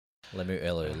Lemu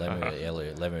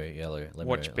Elu.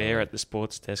 Watch Bear at the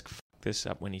sports desk f*** this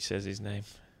up when he says his name.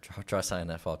 Try saying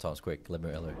that 5 times quick.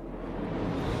 Lemu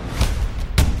Elu.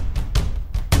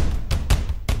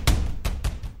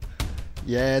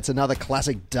 Yeah, it's another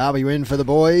classic derby win for the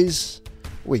boys.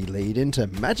 We lead into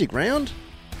Magic Round,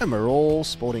 and we're all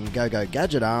sporting Go-Go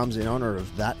Gadget arms in honour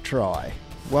of that try.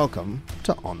 Welcome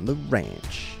to On the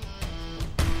Ranch.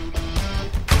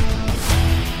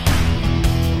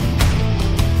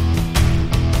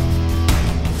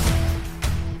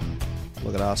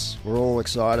 Look at us. We're all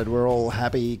excited. We're all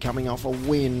happy coming off a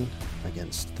win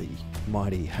against the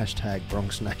mighty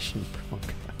 #Bronx Nation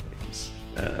Broncos.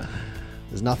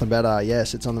 There's nothing better.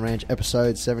 Yes, it's On the Ranch,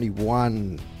 episode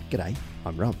 71. G'day,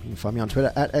 I'm Rob. You can find me on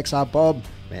Twitter at XRBob.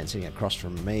 Man sitting across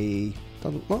from me,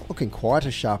 not looking quite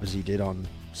as sharp as he did on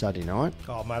Saturday night.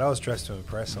 Oh, mate, I was dressed to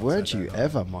impress. Weren't you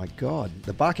ever? My God.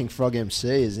 The Barking Frog MC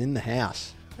is in the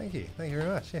house. Thank you very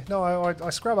much. Yeah. No, I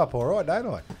scrub up all right, don't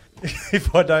I?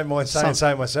 If I don't mind saying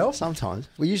so myself. Sometimes.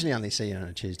 We usually only see you on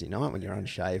a Tuesday night when you're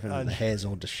unshaven and the hair's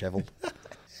all dishevelled.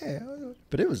 Yeah.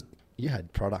 But you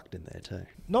had product in there too.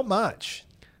 Not much.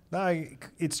 No,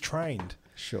 it's trained.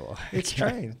 Sure. It's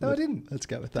trained. No, I didn't. Let's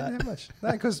go with Didn't that. have much.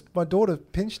 No, because my daughter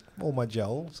pinched all my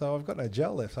gel, so I've got no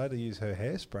gel left. I had to use her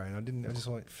hairspray, and I just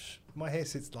went, my hair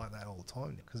sits like that all the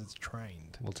time because it's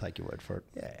trained. We'll take your word for it.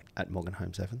 Yeah. At Morgan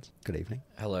Holmes Evans. Good evening.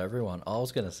 Hello, everyone. I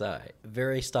was going to say,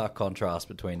 very stark contrast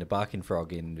between the Barking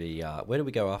Frog in the... where did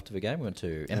we go after the game? We went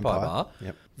to Empire Bar.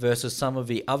 Yep. Versus some of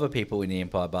the other people in the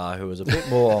Empire Bar who was a bit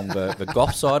more on the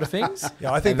goth side of things.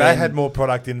 Yeah, I think And they then had more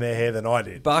product in their hair than I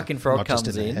did. Barking Frog Not just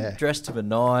comes in in, their hair. dressed to the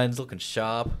nines, looking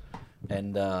sharp.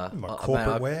 And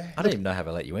corporate wear. I don't even know how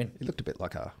they let you in. You looked a bit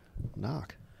like a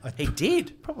narc. He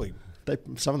did. Probably.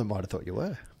 Some of them might have thought you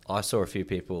were. I saw a few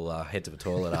people head to the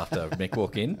toilet after Mick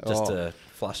walked in just to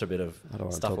flush a bit of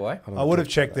stuff away. I would have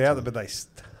checked out, but they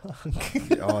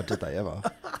stunk. Oh, did they ever?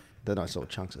 Then I saw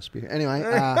chunks of spew. Anyway,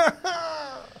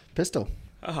 Pistol.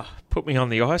 Oh, put me on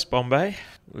the ice, Bombay.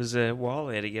 It was a while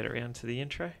there to get around to the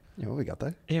intro. Yeah, what we got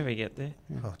there? Yeah, we get there.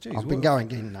 Oh, geez, I've been going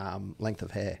in length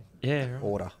of hair Yeah. Right.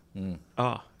 order.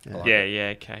 Oh, Yeah.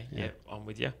 yeah, okay. Yeah, I'm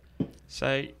with you.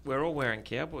 So we're all wearing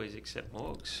Cowboys except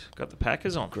Morgs. Got the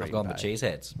Packers on. I've gone the Bay.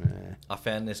 cheeseheads. Yeah. I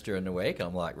found this during the week.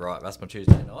 I'm like, right, that's my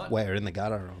Tuesday night. Where in the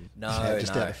gutter? No,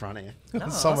 just no. out the front of you. No, I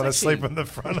was Someone asleep actually- in the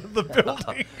front of the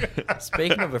building.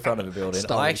 Speaking of the front of a building,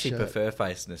 Stolen I actually shirt. prefer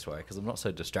facing this way because I'm not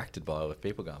so distracted by all the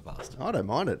people going past. I don't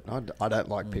mind it. I don't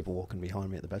like people walking behind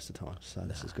me at the best of times, so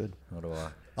this is good. Nor do I.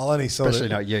 I'll only sort Especially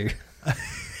of... not you.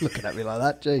 Looking at me like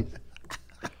that, gee.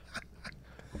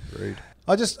 Rude.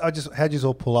 How'd you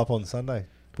all pull up on Sunday,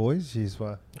 boys?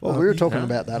 Well, we were talking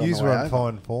about that on the You way were over. on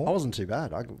fine form. I wasn't too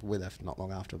bad. We left not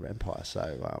long after Empire,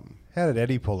 so How did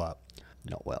Eddie pull up?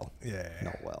 not well. Yeah.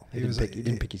 Not well. He He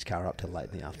didn't pick his car up till late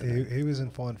in the afternoon. He was in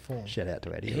fine form. Shout out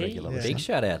to Eddie, a Yeah. regular Yeah. listener. Big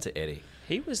shout out to Eddie.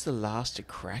 He was the last to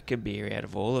crack a beer out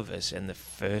of all of us and the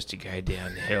first to go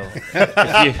downhill.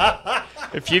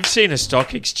 If you've seen a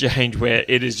stock exchange where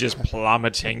it is just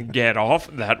plummeting, get off,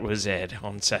 that was Ed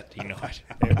on Saturday night.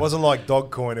 It wasn't like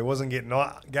Dogcoin. It wasn't getting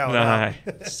going No. up.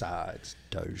 It's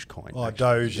Dogecoin. Oh, actually.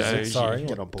 Doge. Is it? Doge. Sorry.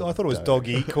 Get on board I thought it was Doge. Dog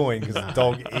E coin because it's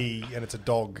Dog E and it's a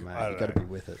dog. Mate, I you've don't got to know.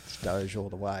 be with it. It's Doge all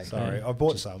the way. Sorry, I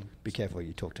bought some. Be careful who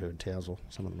you talk to in Townsville.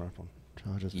 Some of them are up on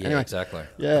charges. Yeah, Anyway, exactly.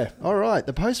 yeah. All right.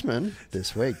 The postman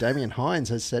this week, Damien Hines,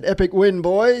 has said, "Epic win,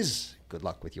 boys. Good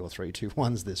luck with your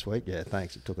 3-2-1s this week." Yeah,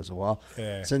 thanks. It took us a while.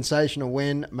 Yeah. Sensational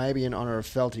win. Maybe in honour of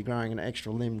Felty growing an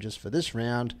extra limb just for this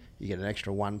round, you get an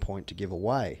extra 1 point to give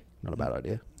away. Not a bad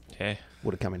idea. Yeah.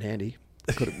 Would have come in handy.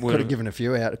 Could have given a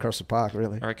few out across the park,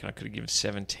 really. I reckon I could have given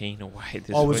 17 away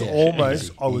this I was week.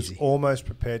 Easy. almost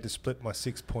prepared to split my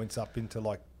 6 points up into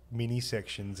like mini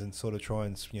sections and sort of try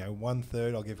and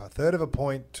 1/3. I'll give a third of a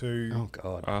point to. Oh,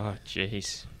 God. Oh,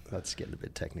 jeez. That's getting a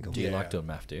bit technical. Do you Yeah. like doing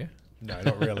math, do you? No,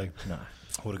 not really. No.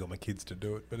 I would have got my kids to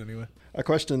do it, but anyway. A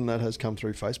question that has come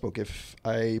through Facebook. If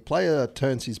a player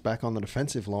turns his back on the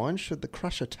defensive line, should the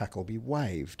crusher tackle be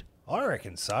waived? I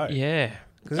reckon so. Yeah.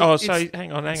 'Cause Oh, it's- so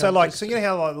hang on. So like, so you know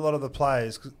how like, a lot of the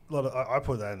players, I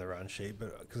put that in the run sheet,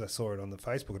 but because I saw it on the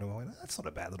Facebook and I went, that's not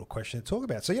a bad little question to talk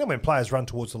about. So you know when players run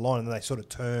towards the line and then they sort of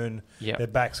turn Yep. their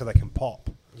back so they can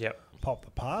pop Yep.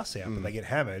 the pass out, but they get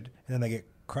hammered and then they get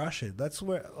crushed. That's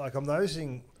where like I'm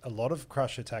noticing a lot of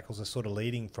crusher tackles are sort of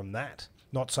leading from that.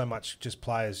 Not so much just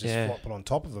players just flopping on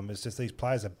top of them. It's just these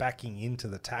players are backing into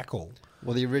the tackle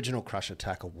Well, the original Crusher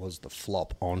tackle was the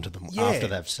flop onto them Yeah. after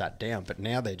they've sat down, but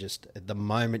now they're just at the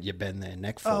moment you bend their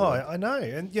neck Oh, forward. I know,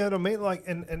 and you know what I mean. Like,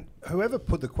 and whoever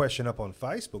put the question up on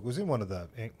Facebook was in one of the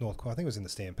North. I think it was in the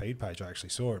Stampede page. I actually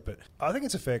saw it, but I think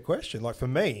it's a fair question. Like for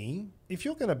me, if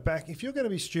you're going to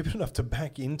be stupid enough to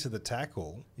back into the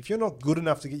tackle, if you're not good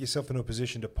enough to get yourself into a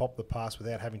position to pop the pass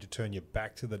without having to turn your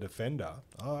back to the defender,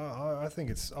 I think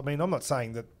it's. I mean, I'm not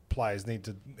saying that players need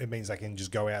to. It means they can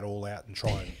just go out all out and try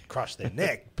and crush their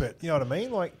neck, but you know what I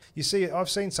mean. Like you see, I've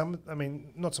seen some. I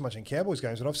mean, not so much in Cowboys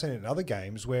games, but I've seen it in other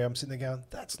games where I'm sitting there going,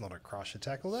 "That's not a crusher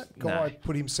tackle. That guy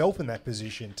put himself in that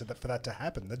position for that to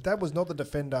happen. That was not the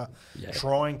defender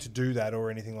trying to do that or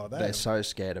anything like that." They're so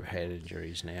scared of head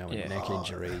injuries now and Yeah. neck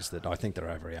injuries that I think they're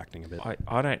overreacting a bit.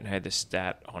 I don't know the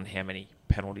stat on how many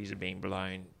penalties are being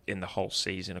blown in the whole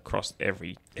season across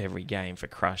every game for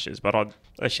crushers, but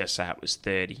let's just say it was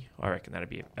 30. I reckon that'd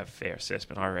be a fair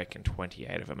assessment. I reckon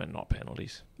 28 of them are not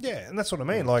penalties. Yeah, and that's what I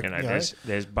mean. Like,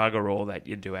 there's bugger all that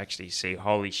you do actually see.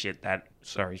 Holy shit!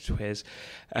 Swears.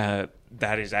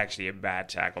 That is actually a bad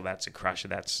tackle. That's a crusher.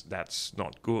 That's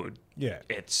not good. yeah.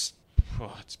 It's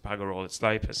bugger all. It's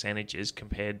low percentages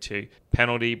compared to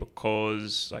penalty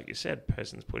because, like you said,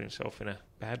 person's put himself in a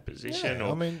bad position.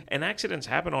 Yeah, and accidents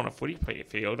happen on a footy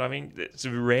field. I mean, it's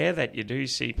rare that you do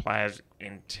see players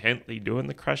intently doing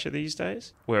the crusher these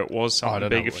days, where it was something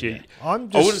big. I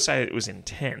wouldn't say it was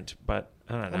intent, but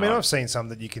I don't know. I mean, I've seen some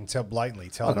that you can blatantly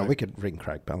tell. I don't know, we could ring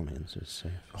Craig Bellamy and just see.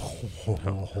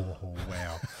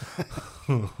 Wow.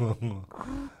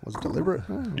 Was it deliberate?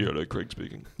 Yeah, no, Craig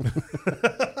speaking.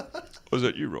 Was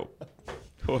that you, Rob?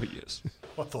 Oh, yes.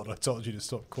 I thought I told you to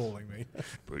stop calling me.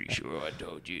 Pretty sure I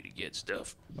told you to get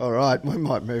stuff. All right, we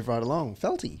might move right along.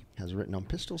 Felty has written on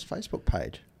Pistol's Facebook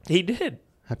page. He did.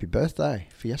 Happy birthday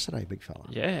for yesterday, big fella.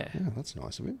 Yeah. Yeah, that's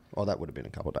nice of him. Oh, that would have been a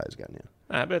couple of days ago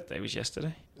now. Our birthday was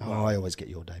yesterday. Oh, I always get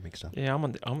your day mixed up. Yeah, I'm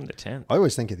on the 10th. I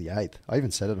always think of the 8th. I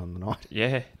even said it on the night.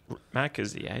 Yeah.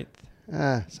 Macca's the 8th.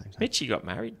 Same. Mitchie got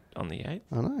married on the 8th.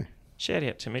 I know. Shout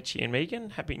out to Mitchie and Megan.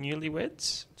 Happy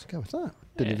newlyweds. Let's go with that.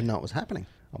 Didn't even know it was happening.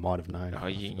 I might have known. Oh,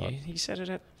 you knew. He said it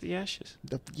at the Ashes.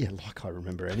 Yeah, like I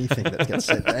remember anything that gets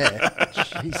said there.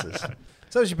 Jesus.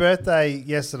 So it was your birthday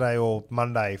yesterday or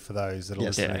Monday for those that are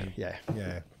listening? Yeah.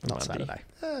 Yeah. Not Monday. Saturday.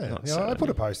 Yeah, Not I Saturday. put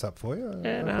a post up for you.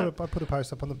 Yeah, I put a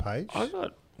post up on the page. I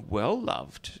got well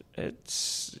loved.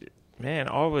 Man,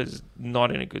 I was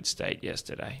not in a good state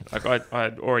yesterday. Like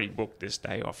I'd already booked this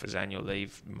day off as annual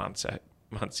leave months ago.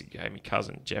 My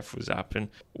cousin Jeff was up and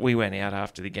we went out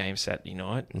after the game Saturday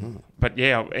night. But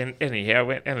yeah, and anyhow,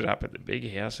 ended up at the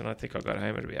big house and I think I got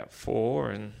home at about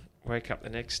 4 and woke up the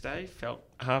next day, felt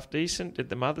half decent, did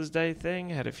the Mother's Day thing,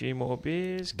 had a few more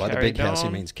beers. By the big carried house, he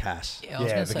on. means Cass. Yeah, I was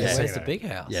Yeah, going to the say, where's casino. the big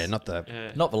house? Yeah, not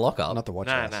the Not the lockup. not the watch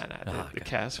No. house. The okay.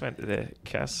 Cass went to the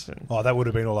Cass and Oh, that would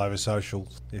have been all over social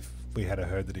if we had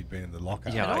heard that he'd been in the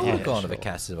lockup. Yeah, I would yeah, have gone to sure. the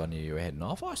cast if I knew you were heading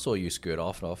off. I saw you skirt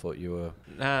off and I thought you were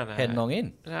no. heading on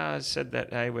in. No, I said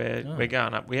that, hey, we're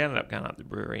going up. We ended up going up the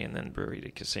brewery and then brewery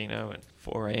to casino and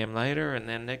 4 a.m. later. And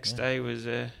then next day was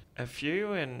a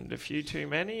few too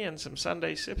many and some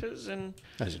Sunday sippers. And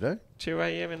As you do. 2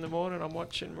 a.m. in the morning, I'm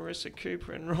watching Marissa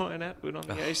Cooper and Ryan Atwood on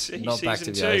the AC Not season back to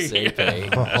the 2.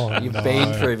 OCP. Oh, You've no.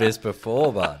 been through this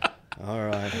before, bud. All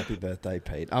right, happy birthday,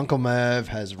 Pete. Uncle Merv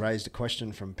has raised a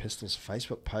question from Pistol's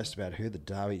Facebook post about who the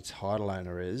Derby title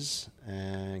owner is,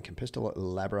 and can Pistol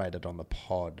elaborate it on the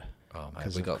pod? Oh, mate,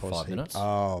 'Cause we of got course 5 minutes.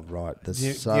 Oh, right.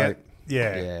 Yeah.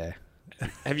 yeah.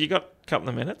 Have you got a couple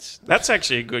of minutes? That's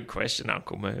actually a good question,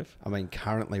 Uncle Merv. I mean,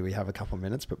 currently we have a couple of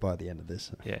minutes, but by the end of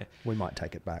this, Yeah. we might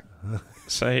take it back.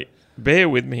 So bear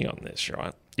with me on this,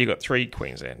 right? You got 3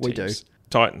 Queensland We teams. do.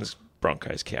 Titans,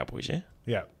 Broncos, Cowboys, yeah?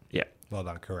 Yeah. Yeah. Well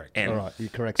done. Correct. And, All right, you're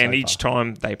correct. and so each far.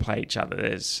 time they play each other,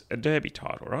 there's a derby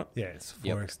title, right? Yeah, it's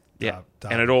Yep. Forest. Yeah.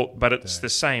 But it's Derby. the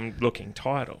same looking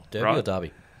title, Derby right? or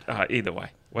Derby? Either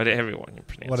way. Whatever everyone can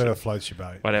pronounce Whatever it. floats your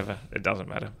boat. Whatever. It doesn't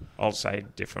matter. I'll say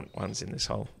different ones in this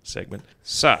whole segment.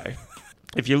 So,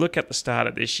 if you look at the start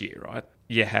of this year, right,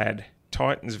 you had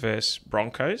Titans versus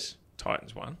Broncos.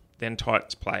 Titans won. Then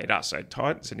Titans played us. So,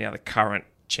 Titans are now the current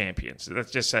champions. So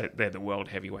let's just say they're the world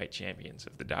heavyweight champions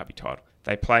of the Derby title.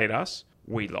 They played us.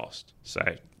 We lost. So,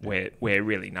 we're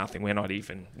really nothing. We're not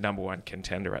even number 1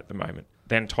 contender at the moment.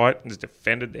 Then Titans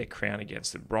defended their crown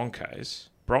against the Broncos.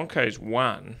 Broncos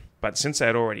won, but since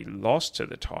they'd already lost to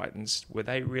the Titans, were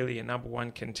they really a number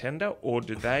 1 contender, or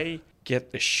did they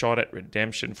get the shot at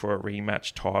redemption for a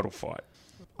rematch title fight?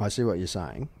 I see what you're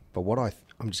saying, but what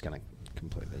I'm just going to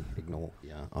completely ignore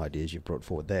the ideas you've brought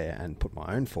forward there and put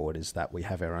my own forward is that we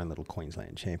have our own little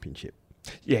Queensland Championship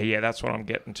Yeah, that's what I'm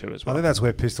getting to as I well. think that's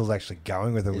where Pistol's actually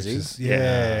going with it, which he? is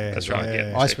That's right,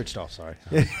 yeah. I switched off, sorry.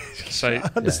 So,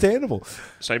 understandable.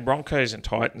 so Broncos and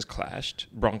Titans clashed.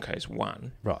 Broncos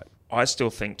won. Right. I still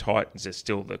think Titans are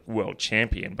still the world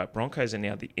champion, but Broncos are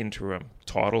now the interim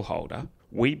title holder.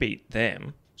 We beat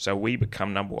them, so we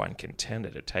become number one contender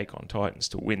to take on Titans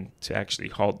to actually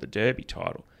hold the Derby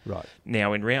title. Right.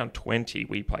 Now, in round 20,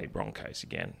 we play Broncos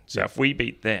again. So if we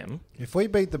beat them, If we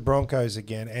beat the Broncos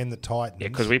again and the Titans, yeah,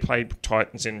 because we played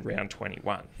Titans in round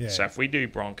 21. Yeah. So if we do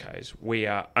Broncos, we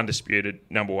are undisputed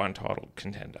number one title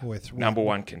contender. Number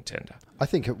one contender. I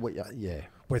think, yeah.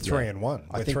 we're 3-1. We're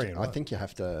I think 3-1. I think you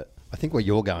have to. I think where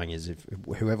you're going is if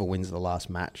whoever wins the last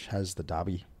match has the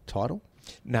Derby title.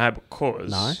 No,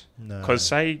 because No.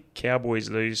 say Cowboys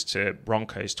lose to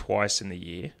Broncos twice in the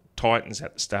year, Titans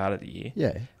at the start of the year,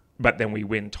 Yeah. but then we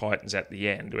win Titans at the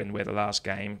end when we're the last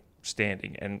game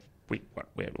standing, and we're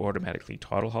automatically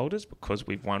title holders because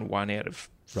we've won one out of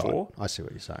four. Right. I see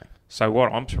what you're saying. So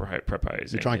what I'm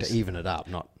proposing, You're trying is, to even it up,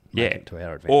 not make it to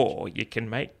our advantage. or you can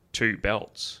make two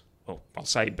belts. Well, I'll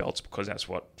say belts because that's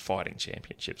what fighting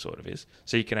championship sort of is.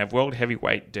 So you can have world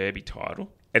heavyweight derby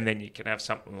title, and then you can have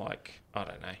something like, I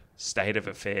don't know, state of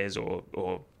affairs or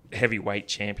heavyweight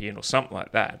champion or something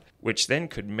like that, which then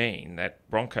could mean that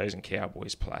Broncos and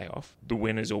Cowboys play off, the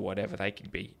winners or whatever, they can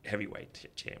be heavyweight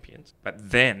champions.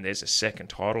 But then there's a second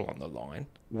title on the line,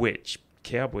 which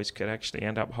Cowboys could actually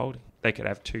end up holding. They could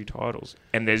have two titles,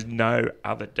 and there's no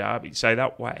other derby. So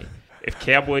that way, if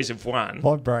Cowboys have won...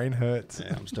 My brain hurts.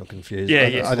 Yeah, I'm still confused.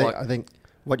 Yeah, I think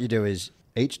what you do is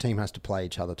each team has to play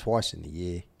each other twice in the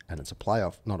year, and it's a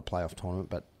playoff, not a playoff tournament,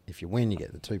 but if you win, you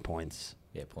get the 2 points.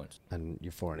 Yeah, points. And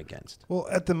you're for and against. Well,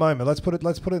 at the moment, let's put it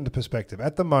into perspective.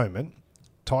 At the moment,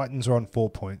 Titans are on 4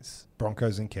 points.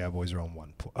 Broncos and Cowboys are on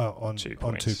 2 on points.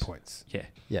 2 points. Yeah.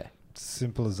 Yeah.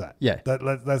 Simple as that. Yeah. That's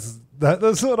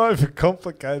not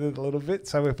overcomplicated a little bit.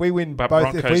 So if we win But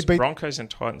both, if we beat, Broncos and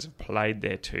Titans have played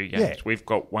their 2 games. Yeah. We've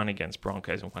got one against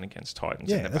Broncos and one against Titans.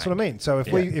 yeah, in the that's bank. what I mean. So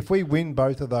if we win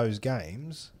both of those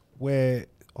games, we'll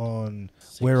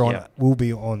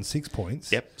be on 6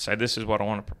 points. Yep. So this is what I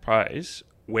want to propose.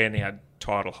 We're now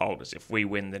title holders. If we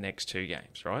win the next 2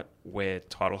 games, right? We're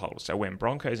title holders. So when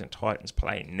Broncos and Titans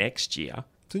play next year,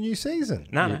 It's a new season.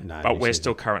 no, but new we're season.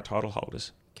 still current title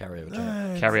holders. Carryover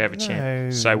champ. Carryover No.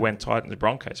 champ. So when Titans and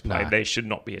Broncos play, No. there should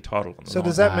not be a title on the So line.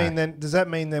 does that No. mean then? Does that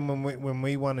mean then when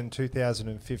we won in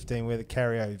 2015, we're the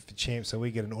carryover champ, so we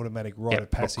get an automatic rite Yep,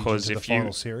 of passage because into the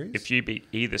final series? if you beat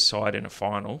either side in a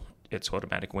final, it's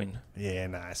automatic win. Yeah,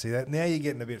 nah. See that now you're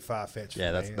getting a bit far fetched.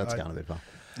 Yeah, that's going a bit far.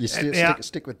 You now-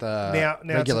 stick with the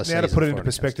Now regular to put it season into for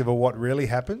perspective of what really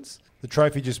happens, the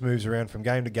trophy just moves around from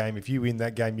game to game. If you win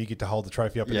that game, you get to hold the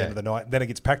trophy up at the Yeah. end of the night. Then it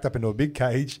gets packed up into a big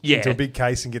cage, Yeah. into a big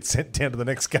case, and gets sent down to the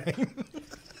next game.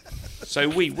 So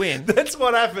we win. That's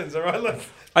what happens, all right? Look,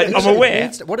 I'm It aware.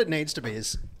 needs to- what it needs to be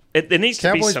is There needs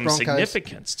to be Cowboys, some Broncos-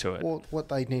 significance to it. well, what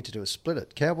they need to do is split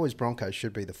it. Cowboys Broncos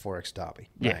should be the 4X derby.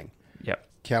 Yeah. Bang. Yep.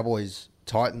 Cowboys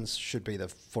Titans should be the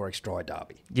 4X dry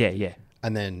derby. Yeah.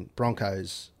 And then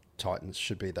Broncos Titans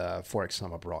should be the 4X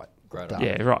summer bright. Great derby.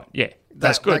 Yeah, right. Yeah.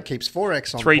 That's That good. keeps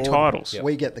 4X on 3 board. titles.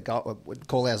 We get the gold. We'd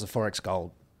call ours the 4X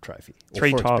gold trophy. Or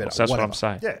 3 4X titles. better, That's what I'm whatever.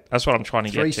 saying. Yeah. That's what I'm trying to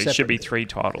Three get to. It should be separate- 3 It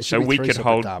titles. should So be we 3 could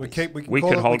separate hold. derbies. We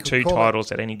could hold 2 call it-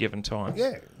 titles at any given time.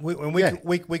 Yeah, we Yeah.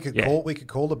 could Yeah.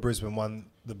 call the Brisbane one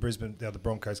the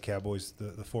Broncos Cowboys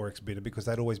the 4X bidder because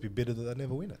they'd always be bitter that they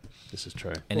never win it. This is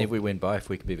true. And if we win both,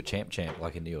 we could be the champ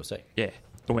like in the UFC. Yeah.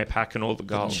 And we're packing all the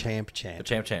gold. Champ. The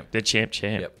champ. The champ.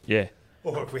 Yep. Yeah.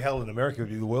 Or if we held in America, we'd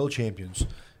be the world champions,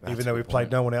 even though a we good played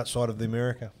point. no one outside of the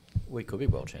America. We could be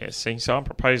world Yeah. champs. See, so I'm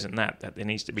proposing that there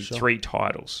needs to be Sure. 3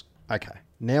 titles. Okay.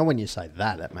 Now, when you say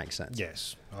that, that makes sense.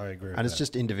 Yes, I agree with And that. it's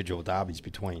just individual derbies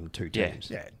between 2 Yeah. teams.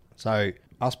 Yeah. So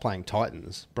us playing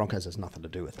Titans, Broncos has nothing to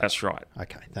do with that. That's right.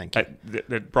 Okay, thank you.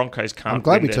 The Broncos can't I'm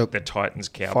glad win we took the Titans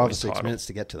Cowboys 5 or 6 title. minutes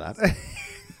to get to that.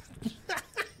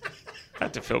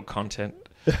 Had to fill content.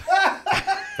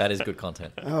 That is good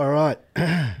content. All right.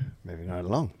 Moving right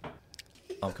along.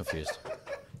 I'm confused.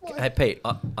 Hey, Pete,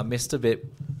 I missed a bit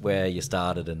where you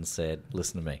started and said,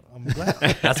 listen to me. I'm glad.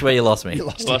 That's where you lost me.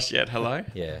 Lost yet? Hello?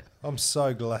 Yeah. I'm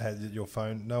so glad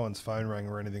that no one's phone rang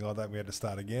or anything like that. We had to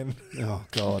start again. Oh,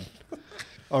 God.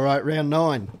 All right, round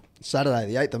 9. Saturday,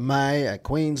 the 8th of May at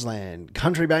Queensland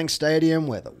Country Bank Stadium,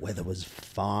 where the weather was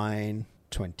fine.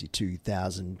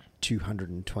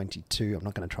 22,222. I'm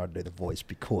not going to try to do the voice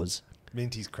because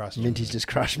Minty's crushed. me. Minty's just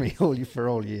crushed me for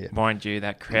all year. Mind you,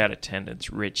 that crowd attendance,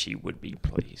 Richie would be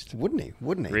pleased. Wouldn't he?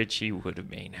 Richie would have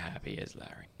been happy as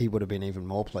Larry. He would have been even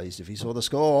more pleased if he saw the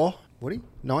score, would he?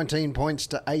 19 points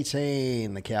to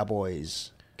 18. The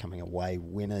Cowboys coming away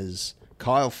winners.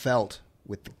 Kyle Felt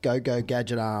with the go-go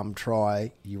gadget arm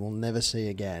try you will never see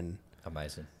again.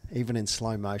 Amazing. Even in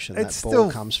slow motion, It's that ball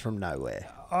still- comes from nowhere.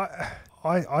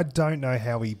 I don't know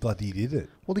how he bloody did it.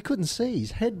 Well, he couldn't see.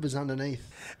 His head was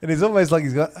underneath. And it's almost like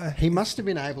he's got... He must have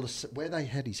been able to see, where they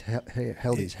had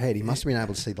held his head, he must have been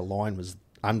able to see the line was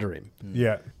under him.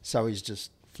 yeah. So he's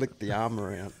just flicked the arm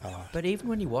around. Oh. But even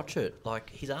when you watch it, like,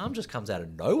 his arm just comes out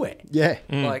of nowhere. Yeah.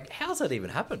 Like, how's that even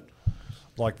happened?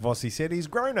 Like Vossi said, he's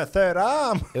grown a third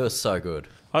arm. It was so good.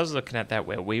 I was looking at that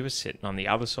where we were sitting on the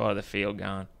other side of the field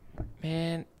going,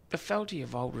 man, the Felty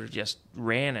of old would have just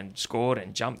ran and scored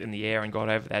and jumped in the air and got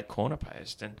over that corner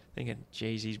post and thinking,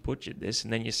 geez, he's butchered this.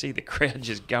 And then you see the crowd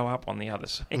just go up on the other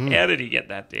side. How did he get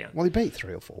that down? Well, he beat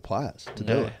 3 or 4 players to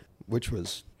do Yeah. it, which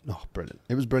was brilliant.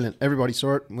 It was brilliant. Everybody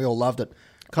saw it and we all loved it.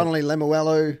 Connolly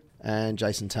Lemuelu and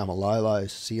Jason Taumalolo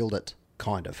sealed it,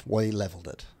 kind of. Well, he levelled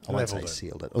it. I won't say Levelled it.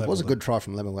 sealed it. It Levelled was a it. good try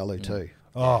from Lemuelu too.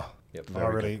 Oh, Yep, I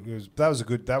very really... It was, that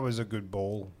was a good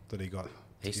ball that he got.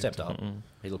 He stepped up.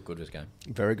 He looked good this game.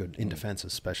 Very good, in defence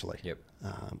especially. Yep.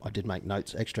 I did make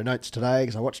extra notes today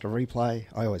because I watched a replay.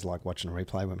 I always like watching a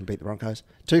replay when we beat the Broncos.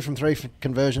 2 from 3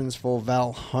 conversions for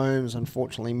Val Holmes,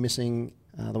 unfortunately missing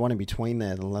the one in between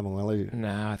there, the Lemuelu.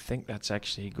 No, I think that's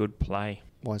actually a good play.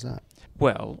 Why is that?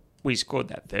 Well, we scored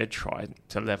that third try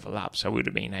to level up, so it would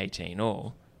have been 18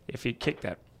 all. If he'd kicked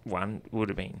that one, it would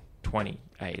have been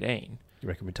 20-18. You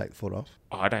reckon we take the foot off?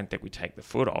 I don't think we take the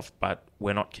foot off, but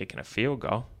we're not kicking a field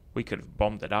goal. We could have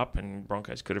bombed it up and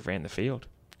Broncos could have ran the field.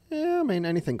 Yeah, I mean,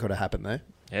 anything could have happened there.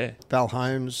 Yeah. Val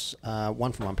Holmes,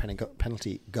 1 from 1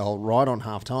 penalty goal right on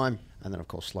half-time. And then, of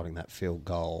course, slotting that field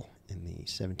goal in the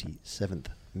 77th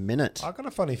minute. I got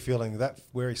a funny feeling that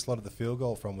where he slotted the field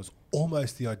goal from was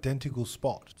almost the identical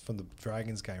spot from the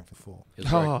Dragons game before. It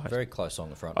was very, Oh. very close on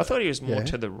the front. I thought he was more Yeah.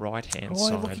 to the right-hand Oh,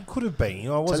 look, side. he could have been.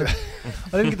 I wasn't.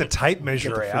 I didn't get the tape Get measure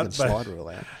the out. friggin' But slide rule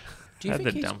out. Do you At think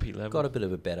the he's dumpy level. got a bit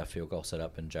of a better field goal set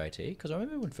up than JT? Because I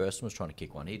remember when Thurston was trying to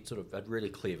kick one, I'd really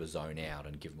clear the zone out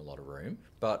and give him a lot of room.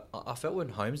 But I felt when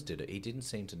Holmes did it, he didn't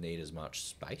seem to need as much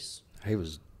space. He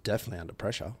was definitely under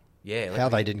pressure. Yeah, like How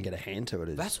they didn't get a hand to it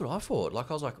is... That's what I thought. Like,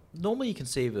 I was like, normally you can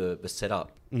see the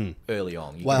setup early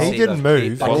on. You Well, can he see didn't they've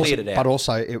move. They But cleared also, it out. but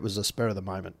also, it was a spur of the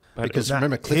moment. But Because Nah,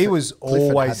 remember, he was Clifford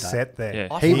always had that. set there. Yeah.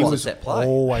 I He thought it was was a set play.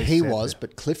 always. He set was, there.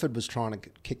 but Clifford was trying to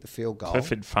kick the field goal.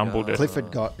 Clifford fumbled it.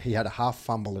 Clifford he had a half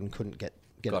fumble and couldn't get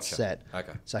Gotcha. it set.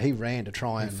 Okay. So he ran to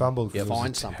try He and fumbled. find It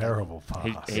was a something. terrible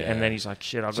pass. And then he's like,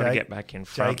 shit, I've got to get back in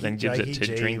front. Then gives it to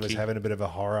Jakey G was Drinky. having a bit of a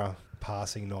horror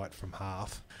passing night from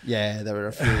half. Yeah, there were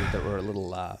a few that were a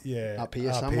little up here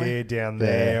somewhere. Here, down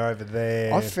there, over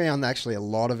there. I found actually a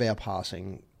lot of our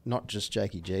passing, not just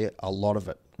Jakey G, a lot of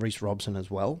it, Reece Robson as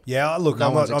well. Yeah, look, No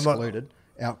I'm one's not. excluded.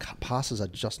 Our passes are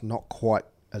just not quite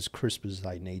as crisp as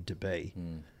they need to be.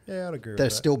 Yeah, I'd agree They're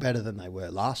with that. still better than they were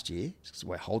last year because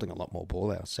we're holding a lot more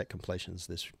ball. Our set completions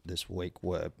this week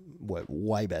were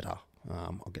way better.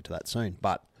 I'll get to that soon.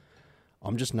 But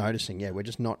I'm just noticing, we're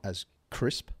just not as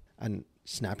crisp and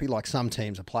snappy. Like some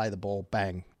teams, I play the ball,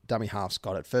 bang, dummy half's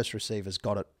got it, first receiver's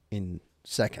got it in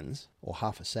seconds or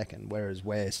half a second, whereas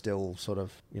we're still sort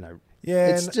of, Yeah,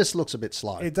 it and just looks a bit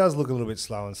slow. it does look a little bit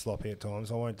slow and sloppy at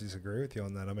times. I won't disagree with you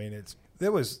on that. I mean,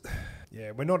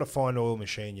 we're not a fine oil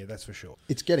machine yet, that's for sure.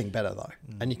 It's getting better, though,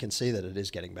 and you can see that it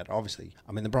is getting better. Obviously,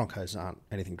 I mean, the Broncos aren't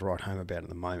anything to write home about at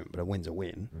the moment, but a win's a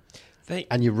win.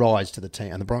 And you rise to the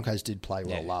team. And the Broncos did play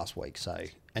well last week,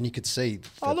 and you could see...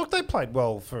 Oh, look, they played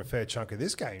well for a fair chunk of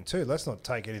this game too. Let's not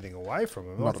take anything away from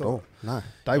them. Not at all. No,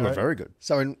 they were very good.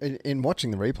 So in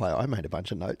watching the replay, I made a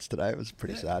bunch of notes today. It was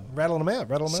pretty sad. Rattle them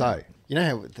out. So, you know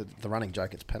how the running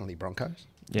joke, it's penalty Broncos?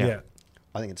 Yeah.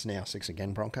 I think it's now 6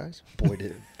 again Broncos. Boy,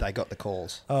 did they got the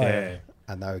calls. Oh, yeah.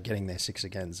 And they were getting their 6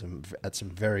 agains at some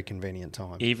very convenient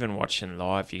times. Even watching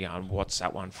live, you're going, what's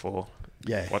that one for?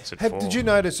 Yeah. What's it for? Did you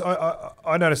notice?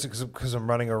 I noticed it because I'm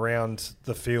running around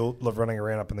the field, running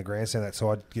around up in the grandstand.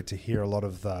 So I get to hear a lot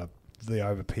of the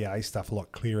over PA stuff a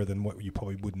lot clearer than what you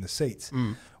probably would in the seats.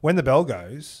 When the bell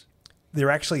goes,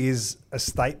 there actually is a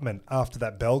statement after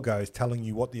that bell goes telling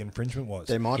you what the infringement was.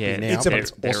 There might Yeah, be now, it's but a-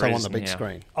 it's there also on is the big now.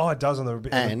 screen. Oh, it does on the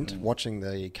And watching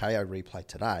the KO replay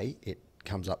today, it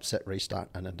comes up set restart,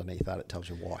 and underneath that it tells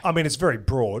you why. I mean, it's very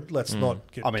broad. Let's not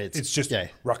get... I mean, it's just yeah.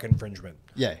 ruck infringement.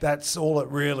 Yeah. That's all it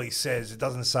really says. It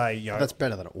doesn't say, That's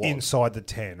better than it was. inside the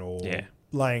 10 or Yeah.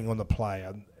 laying on the play.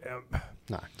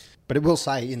 No, but it will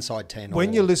say inside 10. When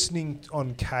or- you're listening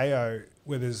on KO,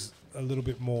 where there's a little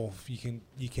bit more,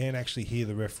 you can actually hear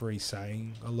the referee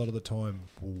saying a lot of the time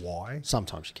why.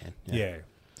 sometimes you can. Yeah.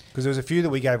 Because there was a few that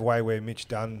we gave away where Mitch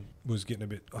Dunn was getting a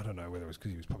bit. I don't know whether it was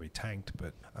because he was probably tanked,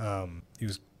 but he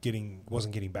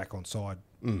wasn't getting back on side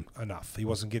enough. He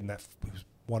wasn't getting that. He was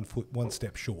 1 foot, 1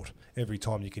 step short every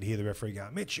time. You could hear the referee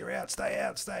going, "Mitch, you're out. Stay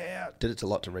out. Stay out." Did it a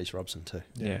lot to Reece Robson too.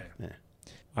 Yeah. Yeah.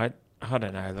 I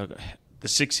don't know. Look, the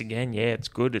 6 again, yeah, it's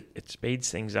good. It speeds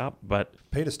things up, but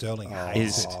Peter Sterling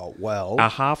hates it. Well,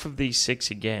 half of these 6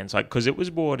 agains, like because it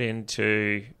was brought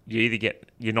into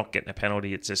you're not getting a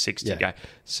penalty. It's a 6 to go.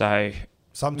 So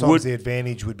Sometimes the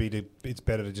advantage would be it's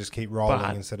better to just keep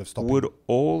rolling instead of stopping. Would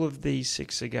all of these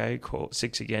 6 again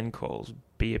calls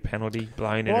be a penalty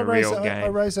blown in a real game? I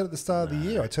raised that at the start of the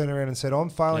year. I turned around and said, I'm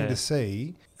failing to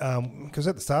see, because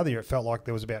at the start of the year it felt like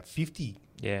there was about 50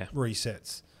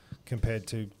 resets compared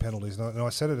to penalties. And I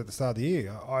said it at the start of the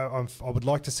year. I would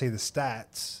like to see the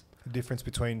stats, the difference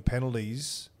between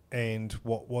penalties and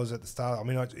what was at the start. I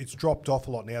mean, it's dropped off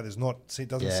a lot now. It doesn't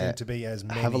seem to be as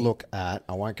many. Have a look at,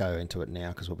 I won't go into it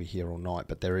now because we'll be here all night,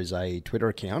 but there is a Twitter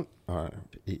account. I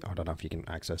don't know if you can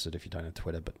access it if you don't have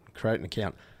Twitter, but create an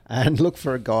account and look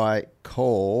for a guy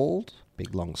called,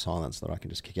 big long silence that I can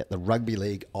just kick out, the Rugby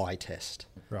League Eye Test.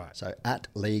 Right. So at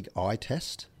League Eye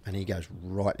Test, and he goes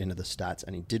right into the stats,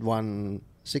 and he did one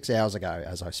 6 hours ago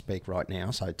as I speak right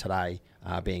now, so today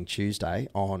being Tuesday,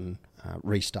 on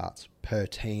restarts per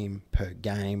team, per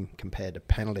game, compared to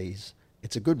penalties.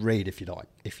 It's a good read if you like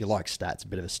stats, a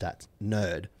bit of a stats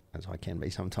nerd, as I can be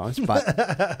sometimes,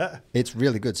 but it's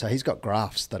really good. So he's got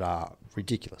graphs that are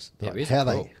ridiculous. Yeah,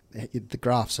 The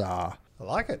graphs are... I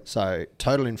like it. So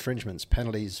total infringements,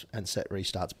 penalties and set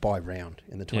restarts by round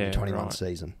in the 2021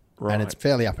 season. Right. And it's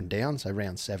fairly up and down. So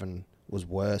round 7 was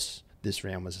worse. This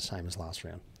round was the same as last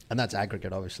round. And that's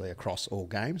aggregate, obviously, across all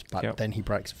games. But then he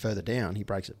breaks it further down. He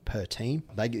breaks it per team.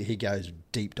 He goes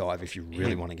deep dive if you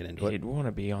really want to get into it. You'd want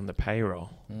to be on the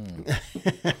payroll.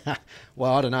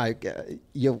 Well, I don't know.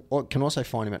 You can also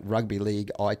find him at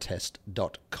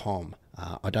rugbyleagueeyetest.com.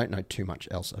 I don't know too much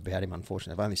else about him,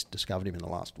 unfortunately. I've only discovered him in the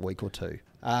last week or two.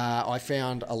 I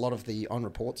found a lot of the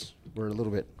on-reports were a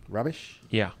little bit rubbish.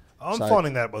 Yeah. I'm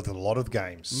finding that with a lot of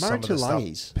games. Murray Some of the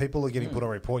Tuilagi. stuff people are getting put on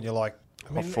report, and you're like,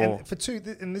 I mean, and for two,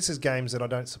 and this is games that I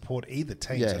don't support either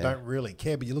team, so I don't really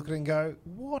care. But you look at it and go,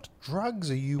 "What drugs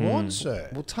are you on,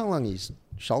 sir?" Well, Tuilagi's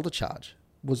shoulder charge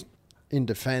was in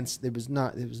defence. It was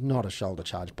not a shoulder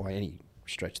charge by any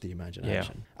stretch of the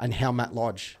imagination. And how Matt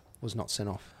Lodge was not sent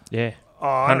off. Yeah.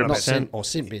 100%.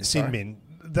 Sin bin. Sin bin.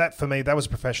 That for me, that was a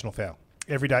professional foul.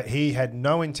 Every day, he had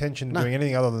no intention of doing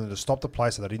anything other than to stop the play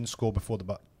so they didn't score before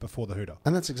the hooter.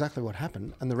 And that's exactly what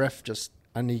happened. And the ref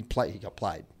he got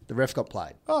played. The ref got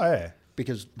played. Oh yeah,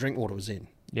 because Drinkwater was in.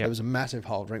 Yep. There was a massive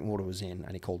hole. Drinkwater was in,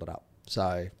 and he called it up.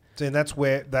 So and that's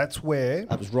where that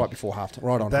was right before halftime.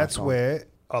 Right on. That's halftime. where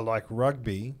I like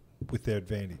rugby with their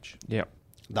advantage. Yep.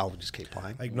 They'll just keep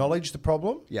playing. Acknowledge the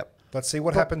problem. Yep. Let's see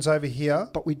what happens over here.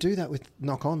 But we do that with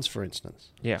knock-ons, for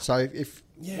instance. Yeah. So if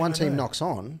one team knocks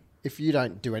on, if you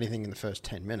don't do anything in the first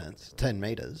 10 metres,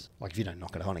 like if you don't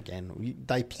knock it on again,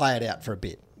 they play it out for a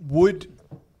bit.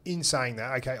 In saying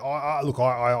that, okay,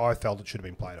 I felt it should have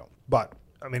been played on. But,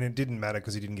 I mean, it didn't matter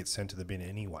because he didn't get sent to the bin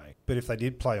anyway. But if they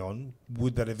did play on,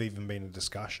 would that have even been a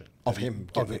discussion? Of him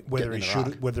whether he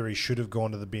should have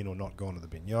gone to the bin or not gone to the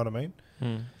bin. You know what I mean?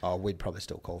 Oh, we'd probably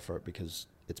still call for it because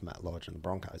it's Matt Lodge and the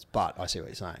Broncos. But I see what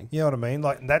you're saying. You know what I mean?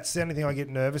 Like, that's the only thing I get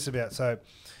nervous about. So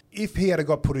if he had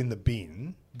got put in the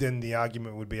bin, then the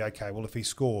argument would be, okay, well, if he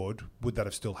scored, would that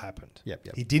have still happened? Yep.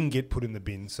 He didn't get put in the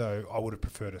bin, so I would have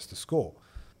preferred us to score.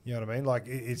 You know what I mean? Like,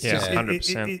 it's just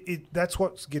 100%. That's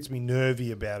what gets me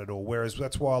nervy about it all. Whereas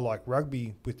that's why I like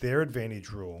rugby with their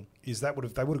advantage rule. Is they would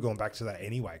have gone back to that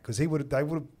anyway because they would have.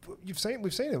 We've seen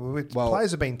it. Players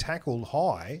have been tackled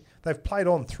high. They've played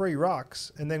on 3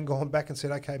 rucks and then gone back and said,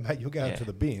 "Okay, mate, you're going to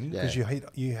the bin because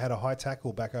you had a high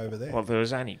tackle back over there." Well, there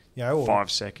was only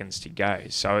 5 seconds to go.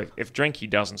 So if Drinky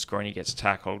doesn't score and he gets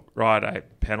tackled, righto,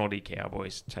 penalty,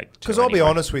 Cowboys take 2. Because I'll be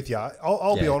honest with you.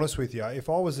 I'll be honest with you. If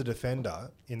I was a defender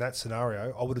in that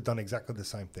scenario, I would have done exactly the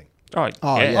same thing. Oh,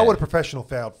 yeah. I would have professional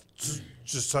fouled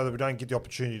just so that we don't get the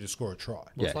opportunity to score a try.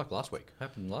 Well, it's like last week.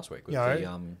 Happened last week with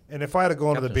and if I had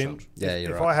gone to the bin,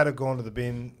 captain if I had gone to the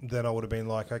bin, then I would have been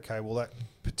like, okay, well that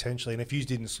potentially, and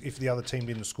if the other team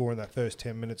didn't score in that first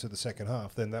 10 minutes of the second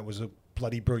half, then that was a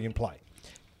bloody brilliant play.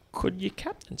 Could your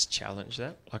captains challenge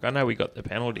that? Like, I know we got the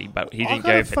penalty, but he didn't I got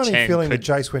go a for funny 10. feeling that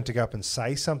Jace went to go up and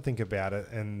say something about it,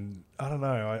 and I don't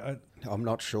know. I'm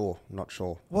not sure.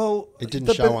 Well, it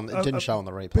didn't show on the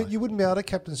replay. But you wouldn't be able to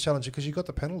captain's challenge it because you got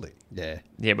the penalty. Yeah.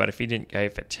 Yeah, but if he didn't go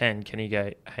for 10, can he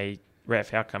go, hey, Ref,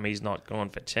 how come he's not gone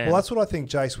for 10? Well, that's what I think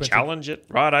Jace went to. Challenge it.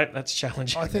 Righto, let's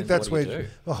challenge it. I think then that's what do where. you do?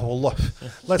 Oh well, look,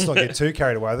 let's not get too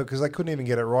carried away with it because they couldn't even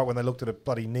get it right when they looked at a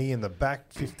bloody knee in the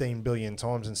back 15 billion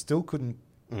times and still couldn't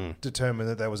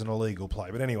determine that was an illegal play.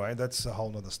 But anyway, that's a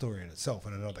whole other story in itself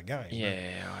and another game.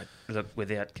 Yeah, look,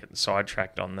 without getting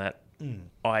sidetracked on that,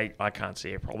 I can't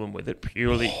see a problem with it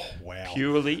purely, Wow.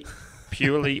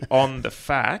 purely on the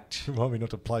fact. Remind me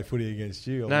not to play footy against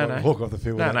you. No. Walk off the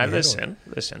field. No, without my head on.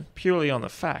 listen. Purely on the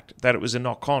fact that it was a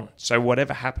knock on. So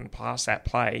whatever happened past that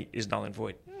play is null and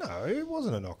void. No, it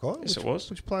wasn't a knock on. Yes, it was.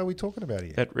 Which play are we talking about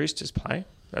here? That Roosters play,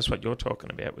 that's what you're talking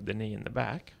about with the knee in the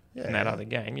back. In Yeah. that other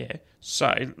game, yeah.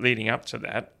 So, leading up to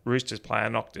that, Roosters player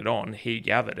knocked it on. He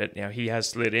gathered it. Now, he has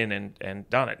slid in and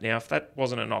done it. Now, if that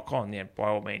wasn't a knock-on, then by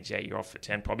all means, yeah, you're off for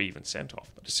 10, probably even sent off.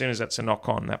 But as soon as that's a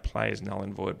knock-on, that play is null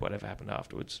and void, whatever happened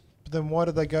afterwards. But then why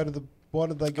did they go I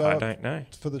don't know.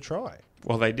 for the try?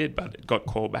 Well, they did, but it got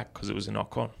called back because it was a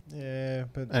knock-on. Yeah,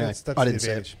 but Anyway, that's I the didn't see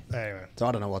advantage. Anyway, So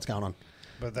I don't know what's going on.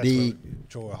 but that's The what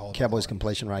draw a hold. Cowboys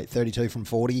completion rate 32 from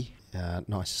 40,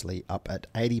 nicely up at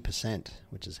 80%,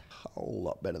 which is a whole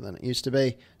lot better than it used to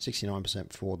be.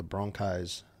 69% for the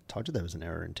Broncos. Told you there was an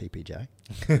error in TPJ.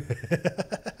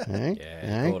 Eh? Yeah,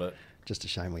 Eh? got it. Just a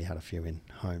shame we had a few in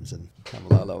Holmes and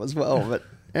Tamalolo as well. But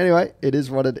anyway, it is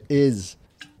what it is.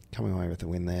 Coming away with the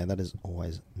win there. That is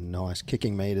always nice.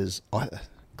 Kicking meters.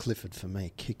 Clifford, for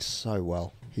me, kicked so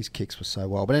well. His kicks were so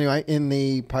well. But anyway, in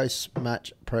the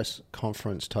post-match press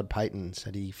conference, Todd Payton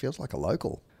said he feels like a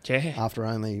local. Yeah. After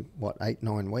only,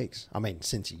 8-9 weeks? I mean,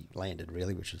 since he landed,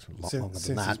 really, which is a lot longer than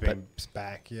Since that. he's been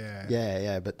back, yeah.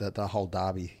 Yeah, but the whole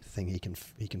derby thing, he can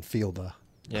feel the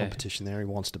Yeah. competition there. He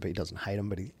wants to beat. He doesn't hate him,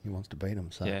 but he wants to beat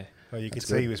him. So Yeah. Well, you could That's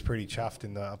see good. he was pretty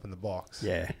chuffed up in the box.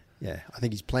 yeah. I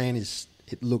think his plan is.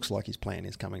 It looks like his plan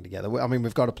is coming together. I mean,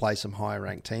 we've got to play some higher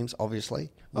ranked teams.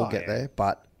 Obviously, we'll get there,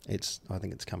 but I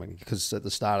think it's coming because at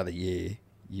the start of the year,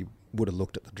 you would have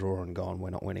looked at the draw and gone, "We're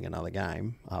not winning another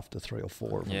game after 3 or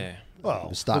 4 of them." Yeah. Well, It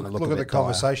was starting to look a at the bit dire.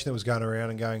 conversation that was going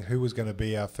around and going, who was going to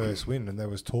be our first win? And there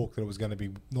was talk that it was going to be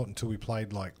not until we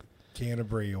played like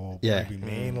Canterbury or Yeah. maybe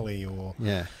Manly or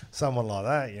Yeah. someone like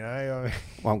that, you know. I mean,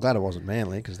 Well, I'm glad it wasn't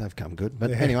Manly because they've come good.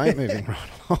 But anyway, moving right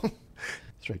along.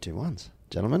 3-2-1s,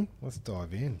 gentlemen. let's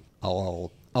dive in.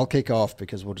 I'll kick off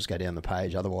because we'll just go down the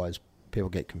page. Otherwise, people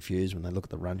get confused when they look at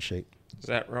the run sheet. Is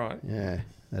that right? Yeah,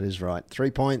 that is right.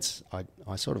 3 points. I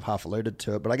sort of half alluded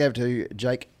to it, but I gave it to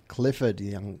Jake Clifford, the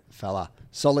young fella.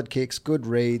 Solid kicks, good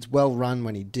reads, well run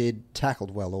when he did,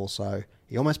 tackled well also.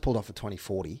 He almost pulled off a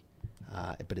 20-40,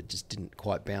 but it just didn't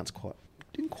quite bounce.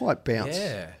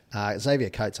 Yeah. Xavier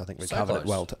Coates, I think, So recovered it close.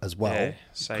 well as well. Yeah,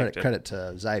 saved it. Credit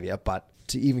to Xavier, but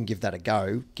to even give that a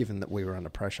go, given that we were under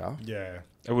pressure, Yeah.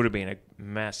 It would have been a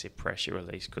massive pressure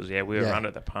release because, we were Yeah. under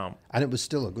the pump. and it was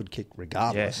still a good kick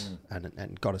regardless, Yeah.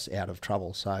 and got us out of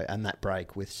trouble. So, and that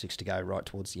break with 6 to go right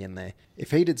towards the end there.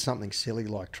 If he did something silly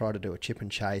like try to do a chip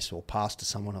and chase or pass to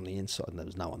someone on the inside, and there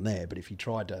was no one there, but if he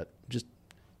tried to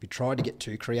get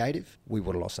too creative, we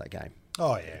would have lost that game.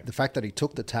 Oh, yeah. The fact that he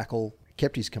took the tackle,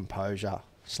 kept his composure,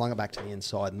 slung it back to the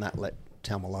inside, and that let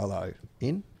Taumalolo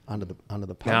in under the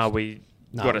post. No, we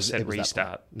No, got it to was- set it was that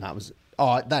restart. play. No, it was.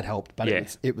 Oh, that helped, but Yeah.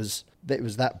 it was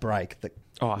that break that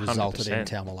Oh, resulted in 100%.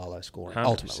 Taumalolo scoring 100%.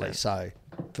 ultimately. So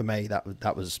for me,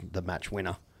 that was the match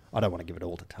winner. I don't want to give it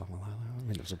all to Taumalolo. I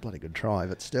mean, it was a bloody good try,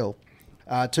 but still.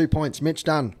 2 points. Mitch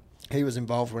Dunn. He was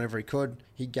involved whenever he could.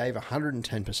 He gave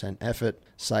 110% effort,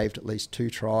 saved at least 2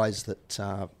 tries that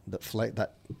Flegler.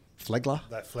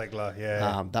 That Flegler,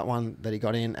 yeah. That one that he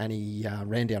got in, and he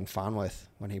ran down Farnworth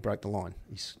when he broke the line.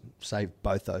 He saved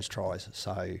both those tries.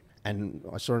 So, and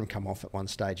I saw him come off at one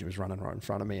stage. He was running right in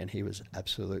front of me, and he was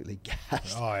absolutely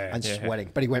gassed Oh, yeah. and Yeah.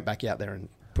 sweating. But he went back out there and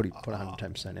put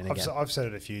 110% in again. I've said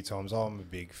it a few times. I'm a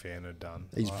big fan of Dunn.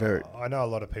 He's very- I know a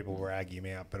lot of people rag him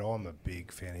out, but I'm a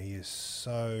big fan. He is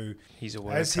so. He's a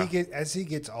worker. As he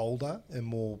gets older and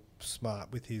more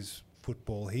smart with his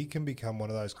football, he can become one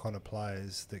of those kind of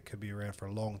players that could be around for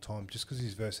a long time just because of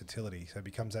his versatility. So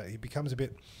he becomes a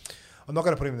bit. I'm not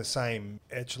going to put him in the same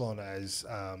echelon as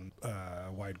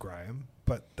Wade Graham,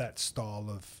 but that style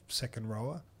of second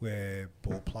rower where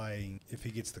ball playing, if he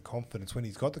gets the confidence, when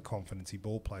he's got the confidence, he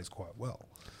ball plays quite well.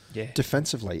 Yeah.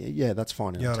 Defensively, yeah, that's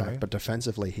fine in You know what I attack. mean? But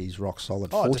defensively, he's rock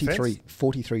solid. Oh,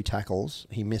 43 tackles.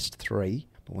 He missed 3.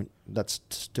 But that's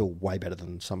still way better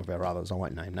than some of our others. I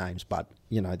won't name names, but,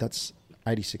 that's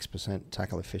 86%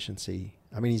 tackle efficiency.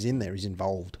 I mean, he's in there. He's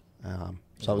involved.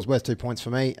 So it was worth 2 points for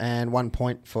me and 1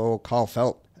 point for Kyle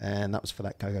Felt, and that was for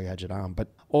that Go-Go Gadget arm. But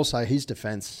also his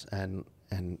defence and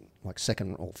like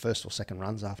first or second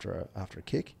runs after a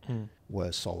kick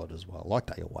were solid as well, like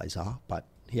they always are. But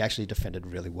he actually defended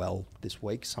really well this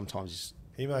week. Sometimes,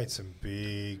 He made some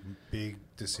big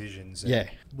decisions. Yeah.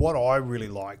 What I really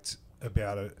liked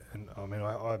about it, and I mean,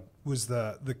 I was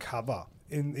the cover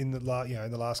in the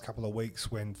last couple of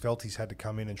weeks when Felty's had to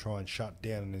come in and try and shut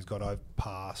down, and he's got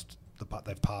past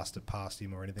they've passed it past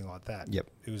him or anything like that. Yep.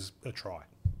 It was a try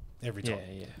every time.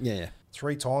 yeah.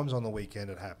 3 times on the weekend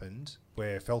it happened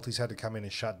where Felty's had to come in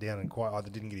and shut down and quite either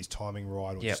didn't get his timing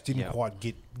right or just didn't quite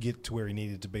get to where he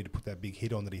needed to be to put that big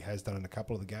hit on that he has done in a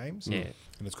couple of the games. Yeah.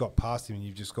 And it's got past him and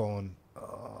you've just gone,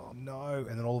 oh no.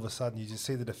 And then all of a sudden you just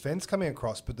see the defence coming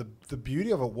across. But the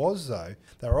beauty of it was, though,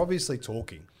 they were obviously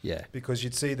talking. Yeah. Because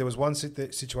you'd see there was one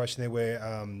situation there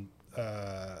where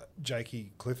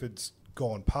Jakey Clifford's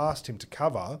gone past him to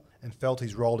cover and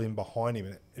Felty's rolled in behind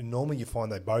him. And normally you find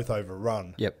they both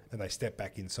overrun. Yep. And they step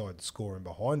back inside to score in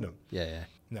behind them. Yeah.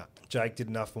 No, Jake did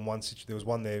enough in one situation. There was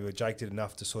one there where Jake did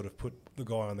enough to sort of put the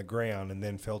guy on the ground and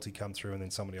then Felty come through and then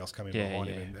somebody else come in behind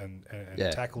him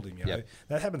and tackled him. You know?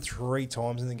 That happened 3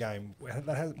 times in the game.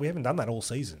 We haven't done that all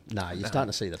season. No, you're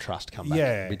starting to see the trust come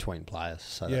back between players.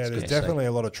 So that's there's good definitely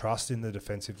a lot of trust in the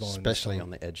defensive line. Especially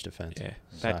on the edge defence. Yeah,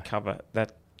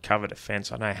 that cover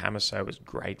defence. I know Hamaso was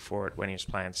great for it when he was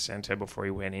playing centre before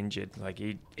he went injured. Like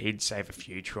he'd save a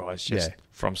few tries just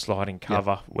from sliding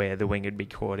cover where the wing would be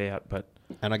caught out.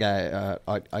 And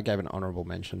I gave an honourable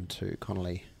mention to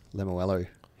Connolly Lemuelu.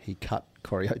 He cut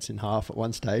Corey Oates in half at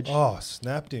one stage. Oh,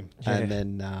 snapped him. And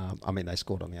then, they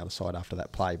scored on the other side after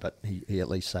that play, but he at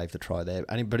least saved the try there.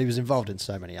 But he was involved in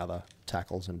so many other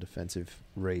tackles and defensive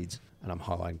reads. And I'm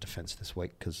highlighting defence this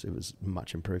week because it was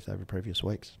much improved over previous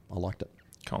weeks. I liked it.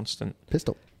 Constant.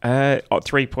 Pistol. 3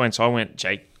 points. I went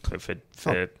Jake Clifford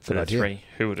for the idea. 3.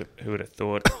 Who would have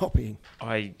thought? Copying.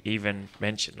 I even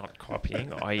mentioned not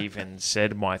copying. I even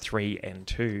said my 3 and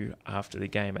 2 after the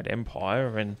game at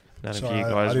Empire, and none of you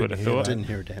guys would have thought. Didn't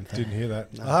hear a damn thing. Didn't hear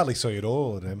that. No. I hardly saw you at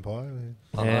all at Empire.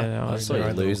 I saw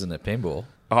you losing at pinball.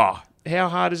 Oh, how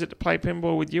hard is it to play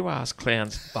pinball with you ass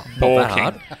clowns? Not that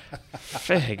hard.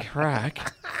 Fair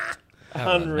crack.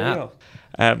 Unreal.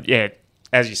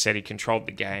 As you said, he controlled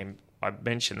the game. I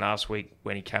mentioned last week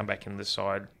when he came back in the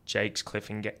side, Jake's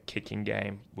kicking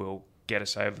game will get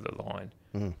us over the line.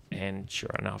 And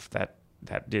sure enough, that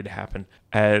did happen.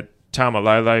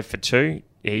 Tamalolo for 2.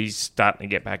 He's starting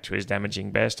to get back to his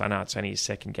damaging best. I know it's only his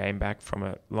second game back from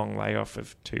a long layoff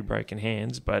of 2 broken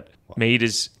hands, but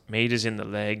meters in the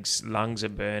legs, lungs are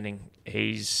burning.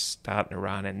 He's starting to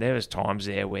run, and there was times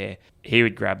there where he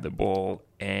would grab the ball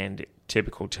and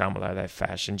typical Tamalolo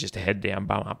fashion, just a head down,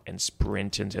 bum up, and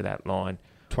sprint into that line.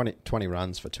 20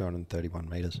 runs for 231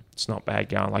 metres. It's not bad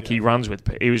going. Like he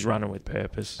was running with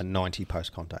purpose. And 90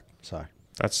 post contact. So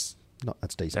that's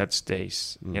decent. That's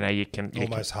decent. You know, you can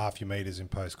almost half your metres in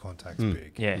post contact's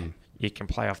big. Yeah. You can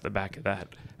play off the back of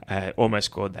that. Almost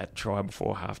scored that try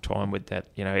before half time with that.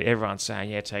 You know, everyone's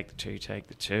saying, take the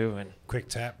 2, and quick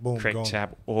tap, boom, gone.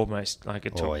 Tap, almost like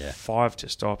it took 5 to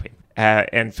stop him.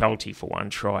 And Felty for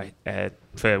 1 try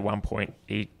for 1 point.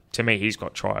 To me, he's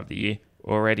got try of the year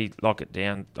already. Lock it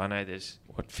down. I know there's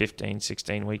 15,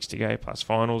 16 weeks to go plus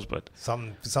finals, but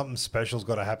something special's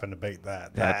got to happen to beat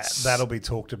that. That'll be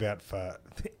talked about for.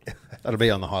 That'll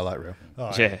be on the highlight reel.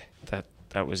 Oh, yeah,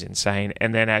 that was insane.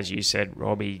 And then, as you said,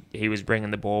 Robbie, he was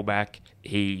bringing the ball back.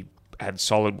 He had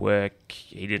solid work.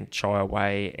 He didn't shy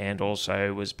away, and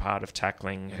also was part of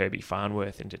tackling Herbie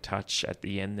Farnworth into touch at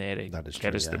the end there to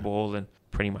get us the ball and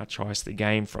pretty much ice the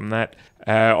game from that.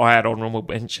 I had honourable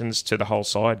mentions to the whole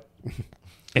side.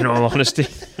 In all honesty,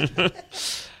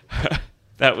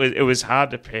 it was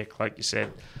hard to pick, like you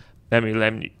said.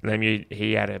 Lemieux,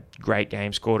 he had a great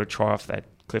game, scored a try off that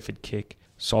Clifford kick,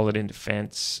 solid in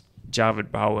defence.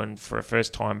 Javid Bowen, for a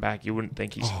first time back, you wouldn't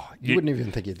think he's. You wouldn't even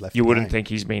think he'd left. You wouldn't think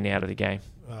he's been out of the game.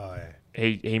 Oh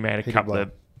yeah. He made a couple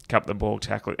of ball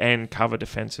tackles and cover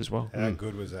defence as well. How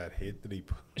good was that hit that he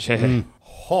put? Yeah.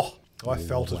 I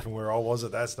felt it from where I was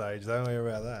at that stage. Don't worry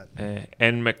about that.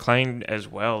 And McLean as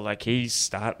well. Like he's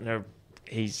starting to.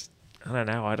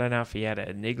 I don't know if he had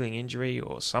a niggling injury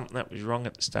or something that was wrong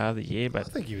at the start of the year. But I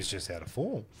think he was just out of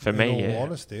form. For me, in all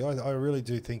honesty, I really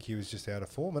do think he was just out of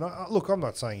form. And look, I'm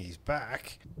not saying he's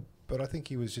back, but I think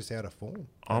he was just out of form.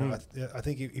 I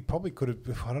think he probably could have.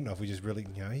 I don't know if we just really,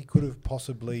 he could have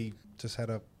possibly just had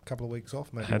a couple of weeks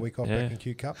off, maybe a week off back in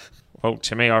Q Cup. Well,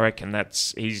 to me, I reckon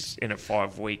he's in a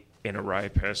 5-week in a row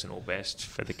personal best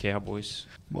for the Cowboys.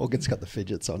 Morgan's got the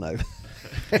fidgets on over.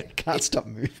 Can't stop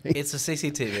moving. It's a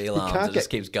CCTV alarm that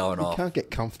just keeps going off. You can't get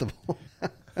comfortable.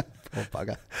 Poor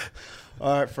bugger.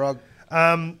 All right, Frog.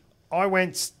 I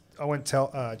went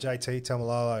JT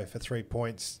Tamalolo for 3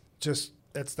 points. Just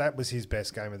that was his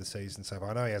best game of the season so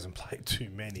far. I know he hasn't played too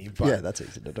many, but Yeah, that's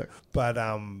easy to do. But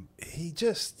he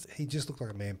just looked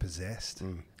like a man possessed.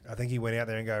 I think he went out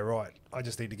there and go, right, I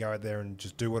just need to go out there and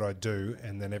just do what I do,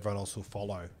 and then everyone else will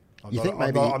follow.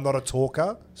 I'm not a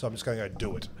talker, so I'm just going to go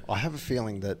do it. I have a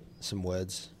feeling that some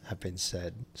words have been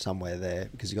said somewhere there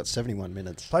because he got 71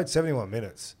 minutes. Played 71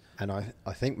 minutes. And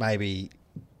I think maybe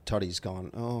Toddy's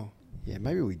gone, oh, yeah,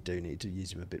 maybe we do need to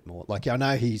use him a bit more. Like, I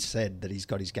know he said that he's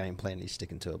got his game plan, he's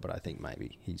sticking to it, but I think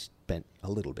maybe he's bent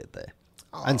a little bit there.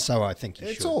 And so I think he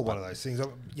should. It's all one of those things.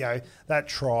 You know, that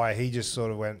try, he just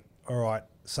sort of went, all right,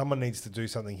 someone needs to do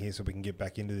something here so we can get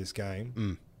back into this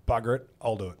game. Bugger it,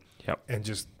 I'll do it. Yep. And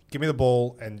just give me the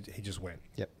ball, and he just went.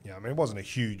 Yep. Yeah, I mean, it wasn't a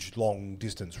huge, long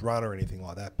distance run or anything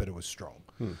like that, but it was strong.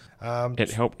 It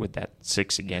helped with that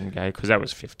 6 again go because that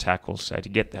was 5th tackle. So to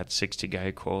get that 6 to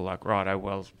go call, like, righto,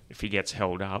 well, if he gets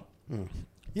held up on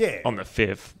the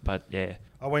 5th, but yeah.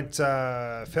 I went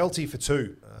Felty for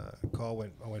 2. I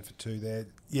went for 2 there.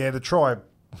 Yeah, the try,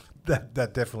 that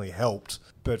definitely helped.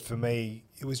 But for me,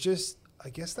 it was just, I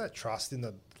guess, that trust in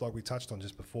the, like we touched on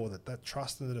just before, that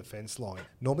trust in the defence line.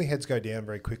 Normally heads go down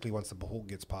very quickly once the ball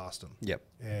gets past them. Yep.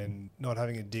 And not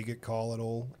having a dig at Kyle at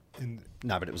all.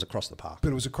 No, but it was across the park. But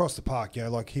it was across the park, you know,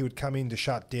 like he would come in to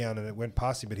shut down and it went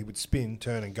past him, but he would spin,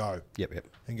 turn and go. Yep.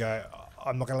 And go,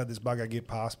 I'm not going to let this bugger get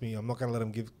past me. I'm not going to let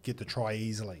him get the try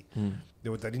easily. They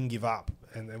didn't give up.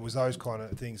 And it was those kind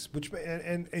of things. Which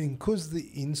and because the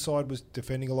inside was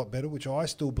defending a lot better, which I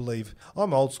still believe,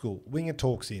 I'm old school. Winger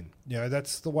talks in. You know,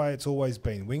 that's the way it's always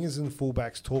been. Wingers and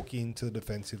fullbacks talk into the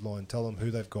defensive line, tell them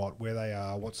who they've got, where they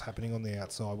are, what's happening on the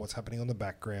outside, what's happening on the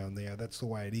background. You know, that's the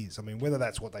way it is. I mean, whether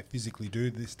that's what they physically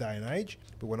do this day and age,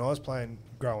 but when I was playing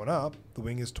growing up, the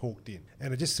wingers talked in.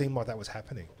 And it just seemed like that was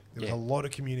happening. There was a lot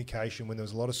of communication when there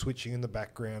was a lot of switching in the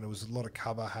background. There was a lot of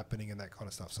cover happening and that kind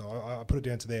of stuff. So I put it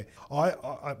down to there.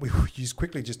 We just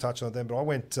quickly just touched on it then, but I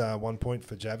went 1 point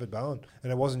for Javid Bowen.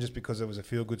 And it wasn't just because it was a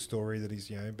feel-good story that he's,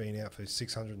 you know, been out for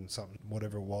 600 and something,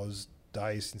 whatever it was,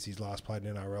 days since he's last played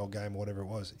an NRL game or whatever it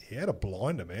was. He had a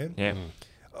blinder, man. Yeah.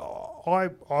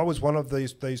 I was one of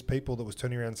these people that was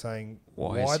turning around saying,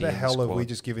 why the hell have we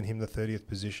just given him the 30th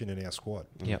position in our squad?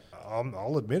 Yep.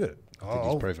 I'll admit it. I think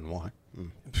he's proven why.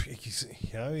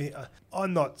 You know,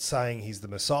 I'm not saying he's the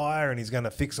Messiah and he's going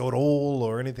to fix it all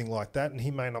or anything like that, and he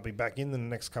may not be back in the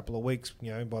next couple of weeks,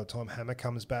 you know, by the time Hammer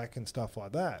comes back and stuff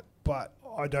like that. But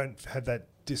I don't have that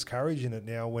discourage in it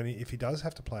now if he does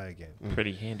have to play again.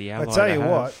 Pretty handy ally I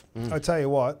tell you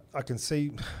what, I can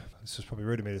see, this is probably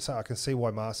rude of me to say, I can see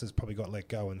why Masters probably got let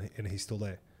go and he's still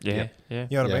there. Yeah. You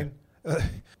know what I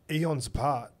mean? Eons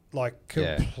apart, like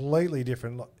completely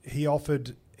different. Like, he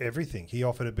offered everything. He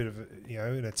offered a bit of, you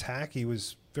know, an attack. He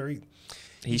was very...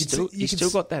 He's still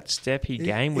got that steppy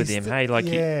game with him. Hey, like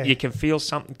you can feel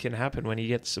something can happen when he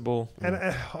gets the ball. And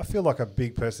I feel like a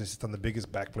big person has done the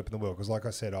biggest backflip in the world because, like I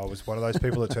said, I was one of those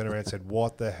people that turned around and said,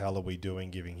 what the hell are we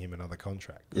doing giving him another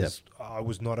contract? Because I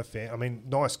was not a fan. I mean,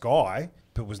 nice guy,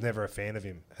 but was never a fan of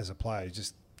him as a player.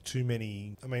 Just too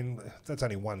many... I mean, that's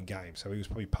only one game, so he was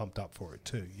probably pumped up for it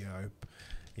too, you know.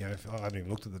 You know, I haven't even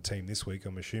looked at the team this week.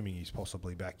 I'm assuming he's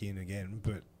possibly back in again,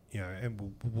 but... You know,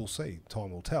 and we'll see.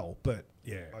 Time will tell. But,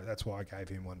 yeah, that's why I gave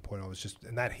him 1 point. I was just...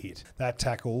 And that hit. That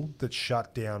tackle that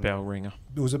shut down... Bell ringer.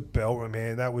 It was a bell ringer,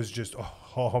 man. That was just...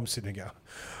 Oh, I'm sitting there going...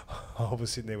 I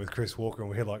was sitting there with Chris Walker and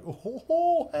we were like,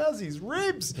 oh, how's his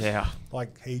ribs? Yeah.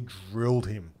 Like, he drilled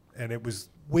him. And it was...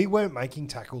 We weren't making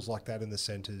tackles like that in the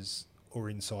centres or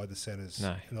inside the centres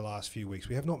in the last few weeks.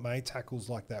 We have not made tackles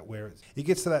like that where it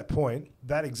gets to that point,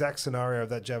 that exact scenario of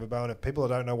that Javid Bowen. If people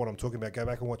don't know what I'm talking about, go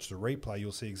back and watch the replay.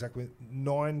 You'll see exactly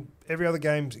 9, every other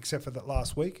game except for that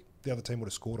last week, the other team would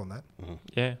have scored on that. Mm-hmm.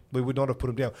 Yeah. We would not have put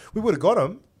them down. We would have got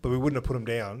them, but we wouldn't have put them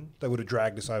down. They would have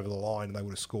dragged us over the line and they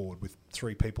would have scored with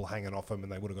 3 people hanging off them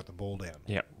and they would have got the ball down.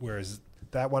 Yeah. Whereas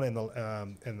that one and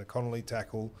the Connolly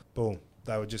tackle, boom,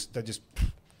 they just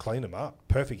clean them up.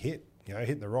 Perfect hit, you know,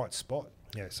 hitting the right spot.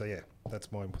 Yeah, so yeah,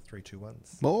 that's my 3, 2,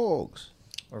 1s. Morgs.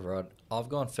 All right, I've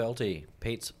gone Felty,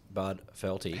 Pete's Bud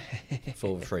Felty,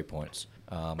 for 3 points.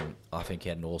 I think he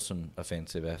had an awesome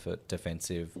offensive effort,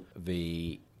 defensive.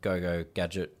 The go-go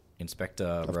gadget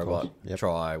inspector robot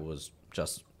try was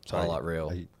just highlight reel.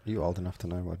 Are you old enough to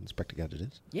know what Inspector Gadget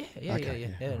is? Yeah.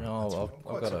 No,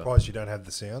 I'm quite surprised you don't have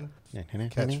the sound.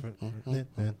 Catch for... I was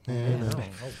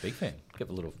a big fan. Give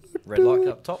a little red light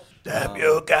up top. Damn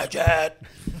you, Gadget!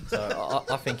 So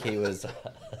I think he was...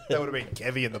 That would have been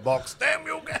Kevy in the box. Damn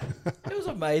you, Gadget! It was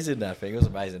amazing, that thing. It was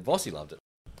amazing. Bossy loved it.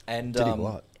 And Did he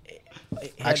what?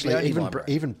 Actually, only even line break.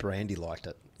 even Brandy liked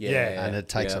it. Yeah. And it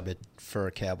takes yeah. a bit for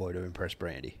a cowboy to impress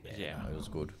Brandy. Yeah. No, it was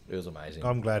good. It was amazing.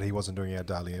 I'm glad he wasn't doing our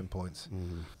Dally M points.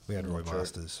 We had Roy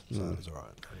Masters, so it was all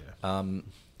right. Yeah.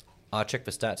 I checked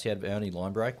the stats. He had only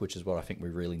line break, which is what I think we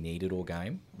really needed all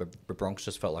game. But the Bronx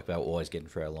just felt like they were always getting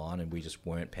through our line, and we just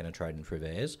weren't penetrating through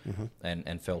theirs. And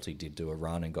Felty did do a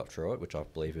run and got through it, which I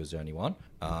believe he was the only one.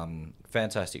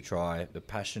 Fantastic try. The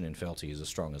passion in Felty is as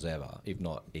strong as ever, if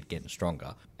not it getting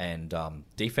stronger. And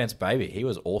defense, baby, he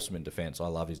was awesome in defense. I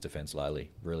love his defense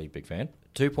lately. Really big fan.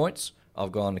 2 points.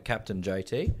 I've gone to Captain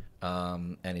JT,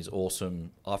 and he's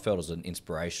awesome. I felt it was an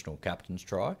inspirational captain's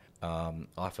try.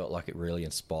 I felt like it really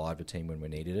inspired the team when we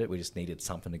needed it. We just needed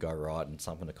something to go right and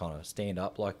something to kind of stand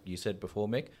up, like you said before,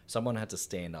 Mick. Someone had to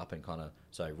stand up and kind of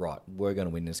say, right, we're going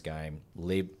to win this game.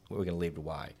 We're going to lead the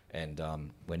way. And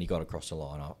when he got across the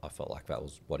line, I felt like that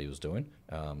was what he was doing.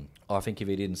 I think if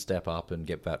he didn't step up and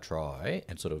get that try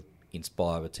and sort of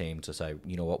inspire the team to say,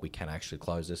 you know what, we can actually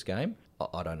close this game,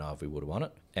 I don't know if we would have won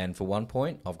it. And for 1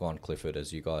 point, I've gone Clifford,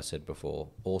 as you guys said before.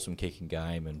 Awesome kicking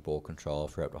game and ball control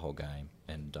throughout the whole game.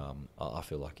 And I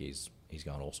feel like he's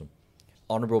gone awesome.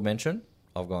 Honourable mention,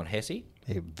 I've gone Hesse.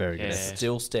 Very good. Yeah.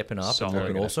 Still stepping up Solid. and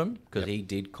looking Very awesome, because he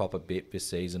did cop a bit this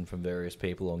season from various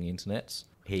people on the internets.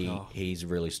 He's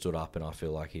really stood up, and I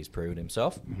feel like he's proven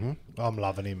himself. I'm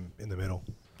loving him in the middle.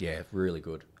 Yeah, really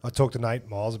good. I talked to Nate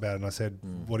Miles about it, and I said,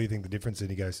 what do you think the difference is?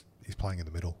 And he goes, he's playing in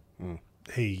the middle.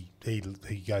 He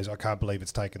goes, I can't believe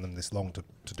it's taken them this long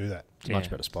to do that. Much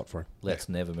better spot for him. Let's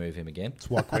never move him again. That's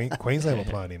why Queensland were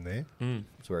playing him there.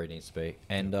 That's where he needs to be.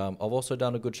 And I've also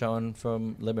done a good showing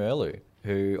from Lemuelu,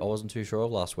 who I wasn't too sure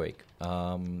of last week.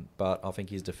 But I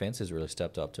think his defence has really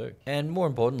stepped up too. And more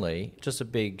importantly, just a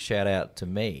big shout out to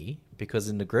me, because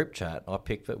in the group chat, I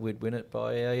picked that we'd win it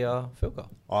by a field goal.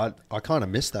 I kind of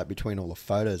missed that between all the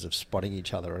photos of spotting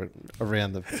each other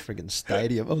around the friggin'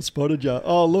 stadium. Oh, spotted you.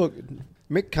 Oh, look.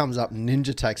 Mick comes up,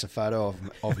 Ninja takes a photo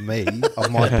of me, of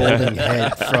my balding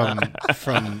head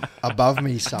from above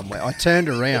me somewhere. I turned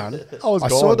around. I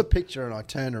saw the picture and I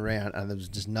turned around and there was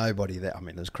just nobody there. I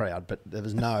mean, there was a crowd, but there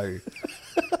was no...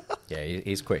 Yeah,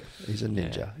 he's quick. He's a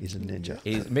ninja. Yeah. He's a ninja.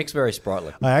 Mick's very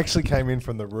sprightly. I actually came in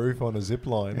from the roof on a zip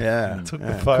line. Yeah. Took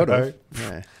the photo.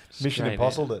 Yeah. Mission Straight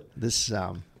Impossible it. This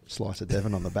slice of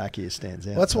Devon on the back here stands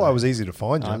out. Well, that's why it was easy to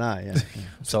find you. I know, yeah.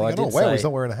 So I did wow, say he's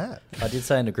not wearing a hat. I did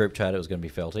say in the group chat it was going to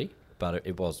be Felty, but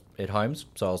it was at Holmes,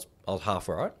 so I was half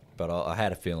right. But I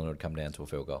had a feeling it would come down to a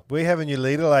field goal. We have a new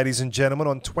leader, ladies and gentlemen,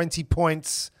 on 20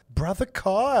 points. Brother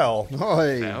Kyle. Oi.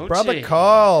 Ouchie. Brother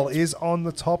Kyle is on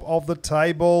the top of the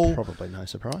table. Probably no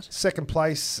surprise. Second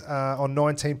place on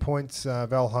 19 points,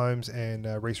 Val Holmes and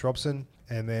Reece Robson.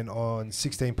 And then on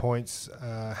 16 points,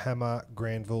 Hammer,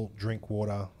 Granville,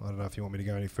 Drinkwater. I don't know if you want me to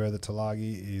go any further.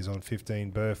 Talagi is on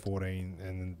 15, Burr 14,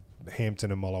 and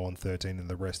Hampton and Mollo on 13, and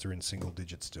the rest are in single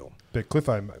digits still. But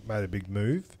Cliffo made a big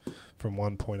move from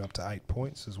 1 point up to 8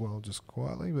 points as well, just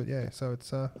quietly. But yeah, so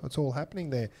it's all happening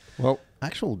there. Well,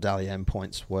 actual Dally M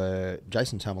points were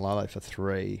Jason Tamalalo for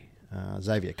 3,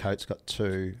 Xavier Coates got 2,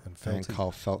 And and Felty.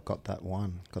 Kyle Felt got that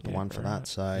one. Got the one for that.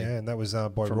 So Yeah, and that was by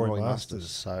from Roy Masters.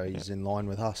 So he's in line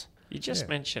with us. You just Yeah.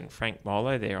 mentioned Frank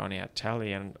Molo there on our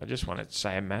tally, and I just wanted to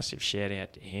say a massive shout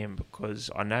out to him, because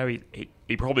I know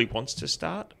he probably wants to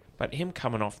start, but him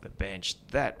coming off the bench,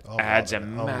 that I'm adds a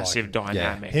loving it. I'm massive liking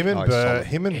dynamic. Him and Oh, Burr, solid.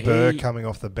 him and Burr He- coming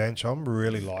off the bench, I'm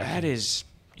really liking. That is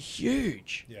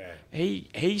huge. Yeah.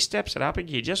 He steps it up a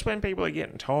gear. Just when people are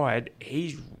getting tired,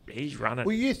 he's running.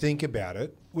 Well, you think about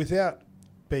it, without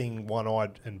being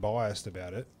one-eyed and biased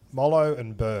about it, Mollo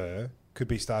and Burr could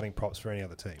be starting props for any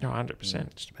other team. No,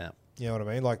 100%. Just about. You know what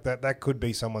I mean? Like that could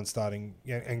be someone starting,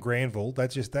 and Granville.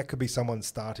 That could be someone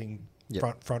starting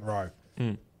Yep. front row.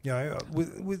 Mm. You know,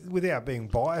 without being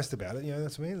biased about it. You know,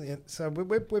 that's what I mean. So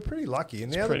we're pretty lucky,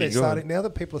 and now that pretty they're good. starting, now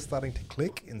that people are starting to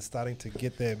click and starting to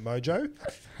get their mojo,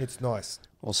 it's nice.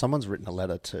 Well, someone's written a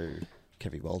letter to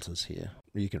Kevy Walters here.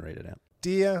 You can read it out.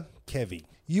 Dear Kevy,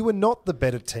 you were not the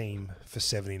better team for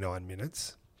 79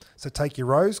 minutes. So take your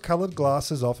rose-coloured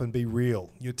glasses off and be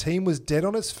real. Your team was dead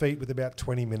on its feet with about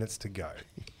 20 minutes to go.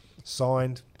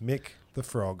 Signed, Mick the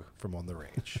Frog from On the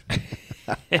Ranch.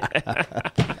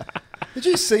 Did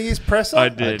you see his presser? I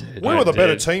did. We were the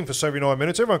better team for 79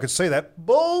 minutes. Everyone could see that.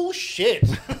 Bullshit.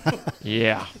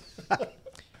 Yeah.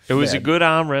 It was a good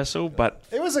arm wrestle, but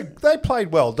They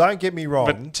played well. Don't get me wrong.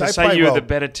 but to They say played you were well. the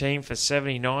better team for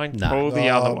 79, No. pull the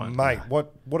other one. Mate,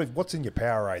 what's in your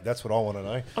Powerade? That's what I want to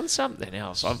know. On something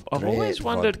else, I've Drink always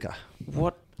wondered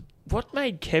vodka. what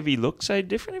made Kevy look so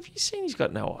different. Have you seen he's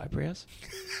got no eyebrows?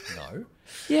 No.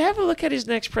 Yeah, have a look at his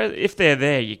next if they're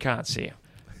there, you can't see him.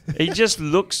 He just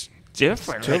looks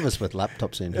different. Two of us with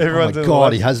laptops in. Everyone's oh in my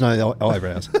God, the he has no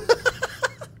eyebrows.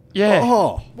 Yeah.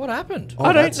 Oh, What happened? oh,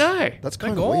 I don't that's- know. That's They're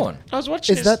kind of gone. weird. I was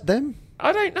watching Is his, that them?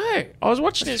 I don't know. I was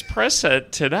watching his presser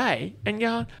today and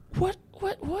going,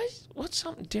 what's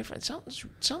something different? Something's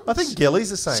I think Gilly's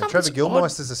the same. something's Trevor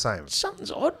Gilmeister's the same.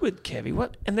 Something's odd with Kevy.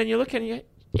 What? And then you look at him and you go,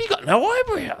 he's got no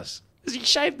eyebrows. Has he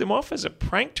shaved them off as a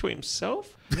prank to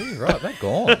himself? Yeah, you're right. They're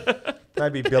gone.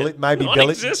 Maybe Billy.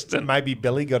 Non-existent. Maybe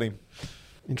Billy got him.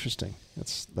 Interesting.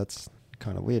 That's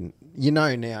kind of weird. You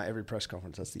know, now every press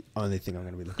conference, that's the only thing I'm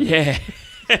going to be looking Yeah.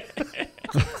 at.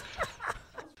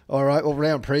 All right, well,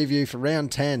 round preview for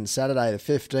round 10, Saturday the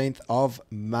 15th of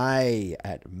May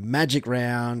at Magic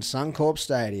Round, Suncorp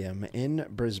Stadium in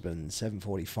Brisbane,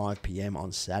 7:45 p.m.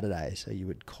 on Saturday. So you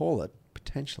would call it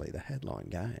potentially the headline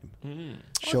game.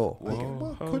 Sure. Okay.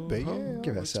 Well, could be. Yeah.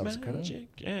 Give ourselves It's credit. magic,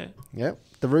 yeah. Yep.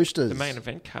 The Roosters. The main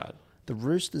event card. The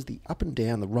Roosters, the up and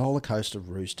down, the roller coaster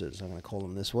Roosters, I'm going to call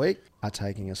them this week, are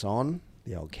taking us on.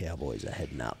 The old Cowboys are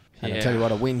heading up. And I Yeah. tell you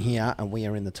what, a win here, and we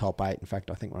are in the top 8. In fact,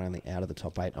 I think we're only out of the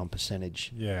top 8 on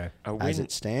percentage Yeah. A as win,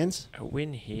 it stands. a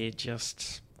win here,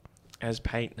 just as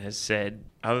Peyton has said,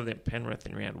 other than Penrith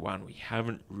in round 1, we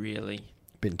haven't really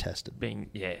Been tested.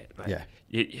 been, yeah. Yeah.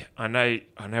 I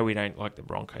know we don't like the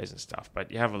Broncos and stuff,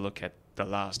 but you have a look at the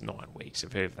last 9 weeks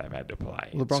of who they've had to play.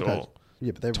 Well, the Broncos, It's all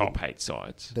yeah, but they're top 8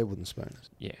 sides. they're wooden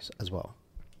spoons Yes. as well.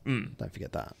 Mm. Don't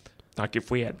forget that. Like if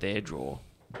we had their draw,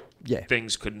 Yeah,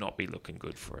 things could not be looking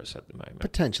good for us at the moment.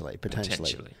 potentially.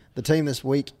 Potentially. The team this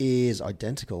week is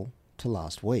identical to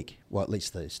last week. Well, at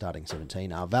least the starting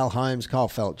 17 are Val Holmes, Kyle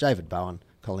Felt, David Bowen,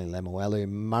 Colin Lemuelu,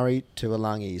 Murray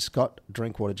Tuolangi, Scott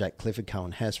Drinkwater, Jake Clifford,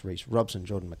 Cohen Hess, Reece Robson,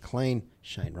 Jordan McLean,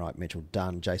 Shane Wright, Mitchell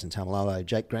Dunn, Jason Tamalolo,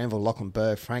 Jake Granville, Lachlan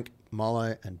Burr, Frank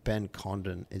Mollo, and Ben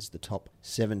Condon is the top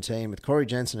 17, with Corey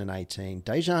Jensen in 18.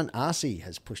 Dejan Arce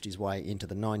has pushed his way into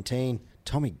the 19.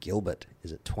 Tommy Gilbert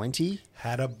is at 20.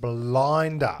 Had a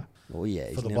blinder. Oh, yeah.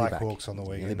 He's For the nearly Black back. Hawks on the He's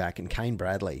nearly weekend. back. And Kane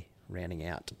Bradley rounding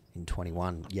out in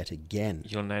 21 yet again.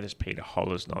 You'll notice Peter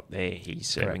Holler's not there. He's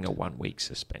serving Correct. a 1-week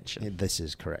suspension. Yeah, this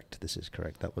is correct.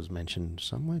 That was mentioned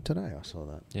somewhere today. I saw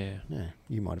that. Yeah. Yeah,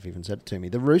 you might have even said it to me.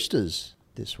 The Roosters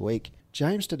this week.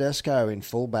 James Tedesco in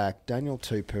fullback, Daniel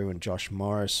Tupu and Josh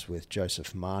Morris with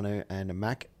Joseph Manu and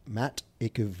Matt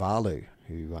Ikuvalu,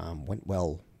 who went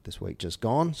well this week, just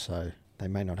gone. So they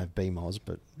may not have BMOS,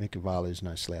 but Ikuvalu's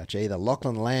no slouch either.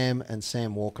 Lachlan Lamb and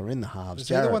Sam Walker in the halves. Was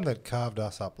he the one that carved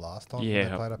us up last time? Yeah. When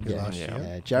they played up here Yeah, last yeah.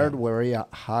 year. Jared Warrior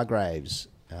Hargraves,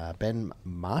 Ben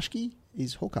Marshke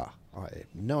is hooker. I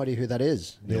have no idea who that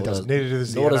is. Neither does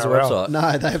the Nor does the NRL. website.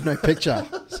 No, they have no picture.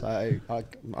 So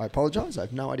I apologise. I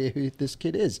have no idea who this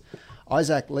kid is.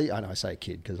 Isaac Lee. I know I say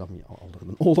kid because I'm older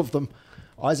than all of them.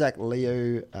 Isaac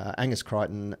Liu, Angus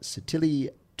Crichton, Satili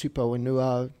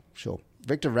Tupoinua, sure.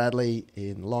 Victor Radley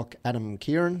in lock, Adam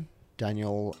Kieran,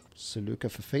 Daniel Suluka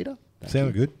Fafita.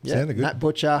 Sounded good. Yeah, Sounded good. Matt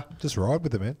Butcher, Just ride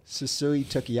with it, man. Susui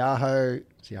Tukiaho.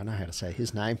 See, I know how to say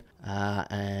his name.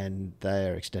 And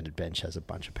their extended bench has a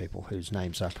bunch of people whose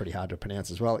names are pretty hard to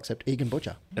pronounce as well, except Egan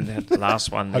Butcher. And that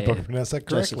last one I hope I there, pronounced that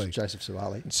correctly. Joseph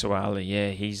Suwali. Suwali, yeah,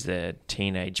 he's the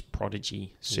teenage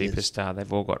prodigy superstar.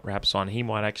 They've all got raps on. He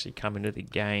might actually come into the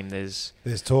game. There's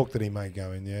talk that he may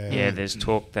go in, yeah. yeah, there's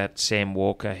talk that Sam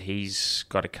Walker, he's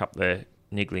got a couple of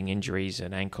niggling injuries,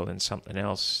 an ankle and something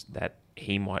else, that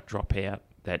he might drop out,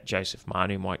 that Joseph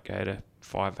Manu might go to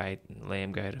 5'8" and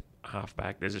Lamb go to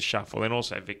halfback. There's a shuffle. And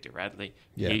also Victor Radley,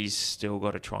 Yeah. he's still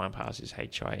got to try and pass his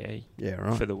HIE Yeah,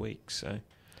 right. for the week. So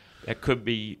that could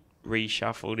be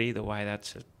reshuffled either way.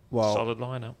 That's a solid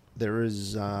lineup. There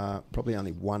is probably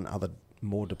only one other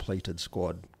more depleted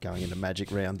squad going into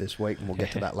Magic Round this week, and we'll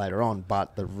get to that later on.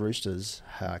 But the Roosters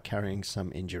are carrying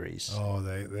some injuries. Oh,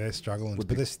 they're struggling. Would But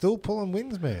be- they're still pulling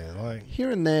wins, man. Like, Here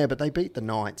and there, but they beat the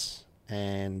Knights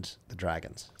and the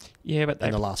Dragons Yeah, but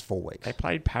in the last 4 weeks. they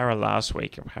played Para last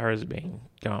week, and Para's been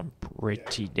going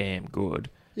pretty damn good.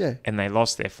 Yeah. And they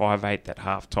lost their 5'8" at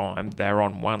half time. They're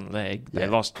on one leg. They Yeah.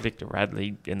 lost Victor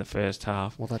Radley in the first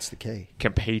half. Well, that's the key.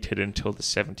 Competed until the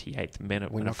 78th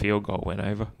minute when a field goal went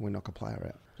over. We knock a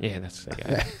player out. Yeah, that's the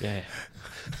game. Yeah.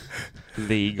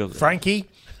 Legally. Frankie,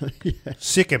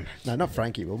 sick him. No, not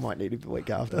Frankie. We might need him the week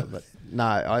after. But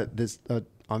no,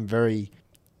 I'm very.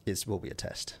 This will be a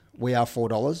test. We are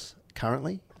 $4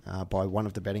 currently by one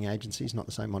of the betting agencies, not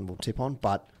the same one we'll tip on,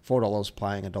 but $4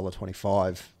 playing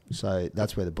 $1.25. So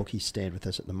that's where the bookies stand with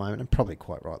us at the moment, and probably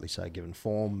quite rightly so, given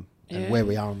form and Yeah. where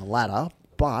we are on the ladder.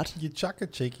 But You'd chuck a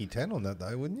cheeky 10 on that,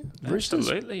 though, wouldn't you? Roosters,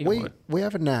 Absolutely, I would. we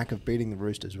have a knack of beating the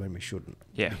Roosters when we shouldn't.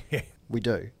 Yeah. We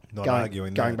do. Not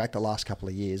arguing Going that. back the last couple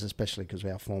of years, especially because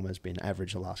our form has been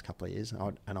average the last couple of years.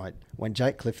 When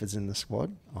Jake Clifford's in the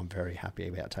squad, I'm very happy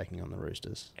about taking on the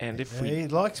Roosters. And if Yeah, we he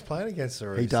likes playing against the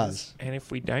Roosters. He does. and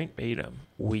if we don't beat them,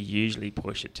 we usually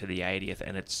push it to the 80th,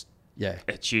 and it's Yeah.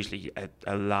 usually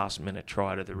a last-minute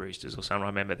try to the Roosters or something. I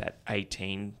remember that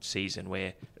 18 season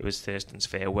where it was Thurston's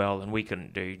farewell and we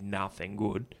couldn't do nothing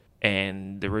good.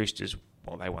 And the Roosters,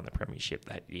 well, they won the premiership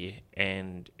that year,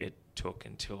 and it took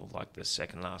until like the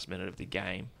second last minute of the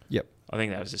game. Yep. I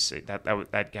think that was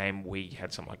that game we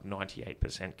had something like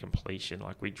 98% completion.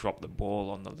 Like we dropped the ball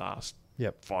on the last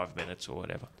 5 minutes or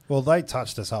whatever. Well, they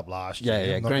touched us up last year.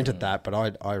 Yeah. I'm not- Granted that, but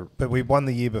I But we won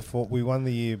the year before. We won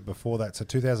the year before that. So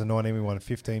 2019, we won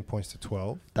 15 points to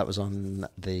 12. that was on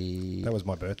the. That was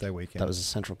my birthday weekend. That was the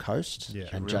Central Coast. Yeah.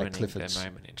 And Ruining Jake Clifford's. their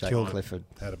moment in Jake time. Clifford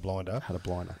had a blinder. had a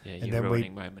blinder. Yeah, And you're then we-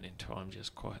 ruining moment in time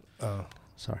just quite. Oh,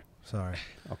 Sorry, sorry.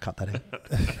 I'll cut that in.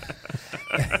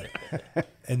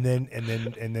 And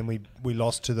then we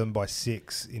lost to them by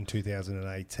 6 in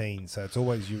 2018. So it's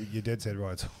always you're dead set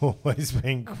right. It's always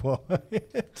been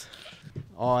quiet.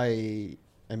 I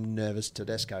am nervous.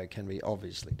 Tedesco can be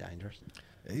obviously dangerous.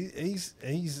 He's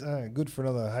good for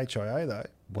another HIA though.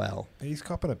 Well, He's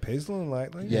copping a Peslin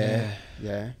lately.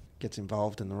 yeah. Gets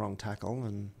involved in the wrong tackle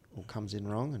and or comes in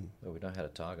wrong and Well, we know how to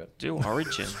target. Do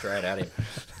Origin. Straight at him.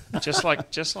 just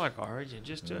like Origin.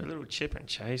 Just do a little chip and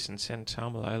chase and send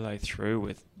Tamalolo through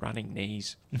with running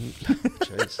knees.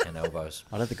 jeez. And elbows.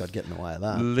 I don't think I'd get in the way of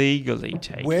that. Legally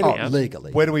take Where it do- out.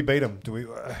 Legally. Where do we beat them? Do we?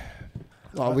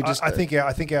 Oh, we just I think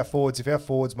our forwards. If our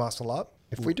forwards muscle up,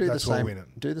 if we do the that's where same, we win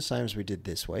it. do the same as we did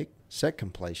this week, set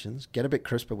completions, get a bit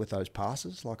crisper with those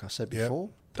passes, like I said Yep. before.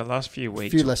 The last few A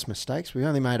weeks. few less mistakes. We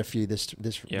only made a few this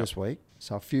Yep. week,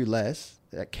 so a few less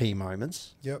at key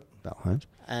moments. Yep. Val Holmes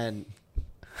and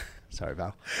sorry,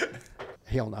 Val.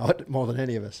 He'll know it more than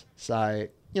any of us. So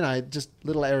just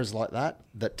little errors like that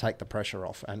take the pressure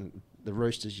off. And the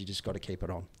Roosters, you just got to keep it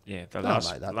on. Yeah, the No,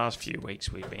 last mate, that- last few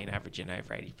weeks we've been averaging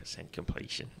over 80%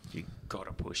 completion. You got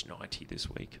to push 90 this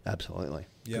week. Absolutely,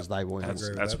 because Yep. they win. That's- agree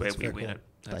with That's that. where That's we fair win call. it.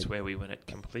 That's They- where we win at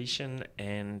completion.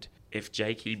 And if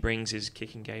Jakey brings his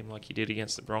kicking game like he did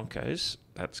against the Broncos,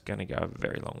 that's going to go a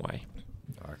very long way.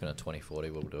 I reckon a 2040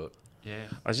 will do it. Yeah,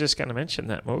 I was just going to mention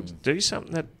that. Well, do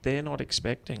something that they're not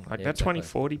expecting. Like Yeah, that exactly.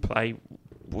 2040 play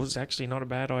was actually not a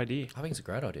bad idea. I think it's a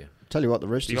great idea. Tell you what, the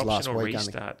The Roosters last optional week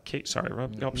restart kick. Sorry,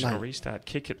 Rob. The optional No. restart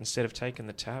kick it instead of taking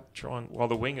the tap. Try and while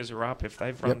the wingers are up, if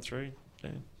they've run Yep. through.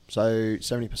 Yeah. So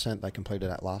 70% they completed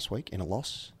that last week in a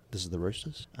loss. This is the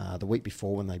Roosters. The week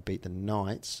before when they beat the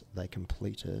Knights, they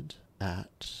completed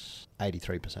at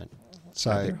 83%. So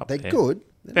they're up they're there. good.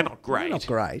 They're not great. They're not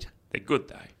great. They're good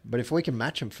though. But if we can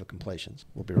match them for completions,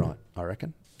 we'll be right, I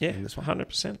reckon. Yeah, in this one.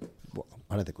 100%. Well,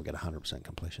 I don't think we'll get 100%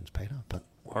 completions, Peter. But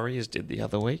Warriors did the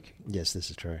other week. yes, this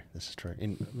is true. This is true.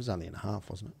 It was only in a half,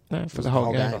 wasn't it? No, for Was the it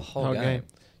whole game. The whole game.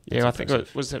 Yeah, That's I think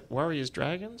impressive. was it Warriors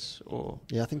Dragons or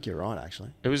Yeah, I think you're right, actually.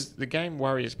 it was the game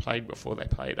Warriors played before they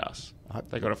played us. I hope-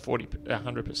 They got a 100%.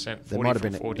 There 40 might have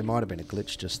from been 40. there might have been a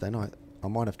glitch just then. I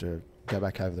might have to go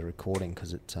back over the recording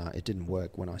because it didn't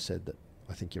work when I said that.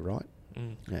 I think you're right.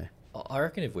 Mm. Yeah. I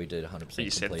reckon if we did 100% You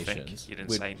said completions, think. You didn't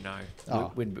we'd, say no.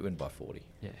 Oh. we'd win by 40.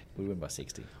 Yeah. We'd win by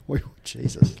 60.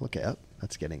 Jesus, look out!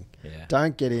 That's getting. Yeah.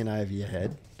 Don't get in over your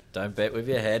head. Don't bet with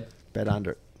your head. Bet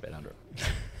under it. Bet under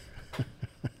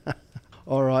it.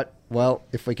 All right. Well,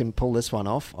 if we can pull this one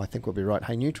off, I think we'll be right.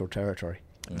 Hey, neutral territory.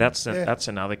 That's Yeah. that's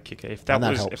another kicker. If that And that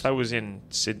was helps. if that was in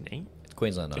Sydney,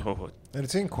 Queensland, no. oh, And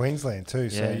it's in Queensland too,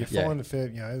 so Yeah. you Yeah. find a fair,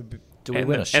 Do we and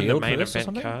win the, a shield and the for main this or event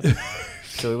something? card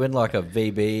Do we win like a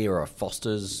VB or a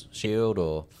Foster's shield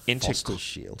or Foster's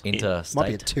Shield. interstate? Might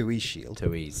be a Tui Shield.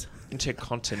 Tui's.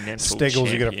 intercontinental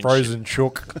Steggles, you get a championship. frozen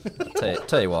chook.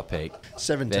 Tell you what, Pete.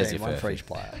 17, There's your one for Furphy. each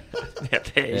player. Yeah,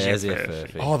 There's your your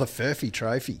Furphy. Furphy. Oh, the Furphy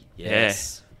Trophy.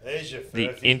 Yes. There's your The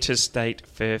interstate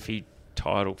Furphy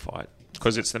title fight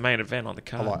because it's the main event on the I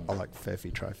card. like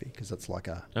Furphy Trophy because it's like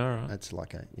a All right. it's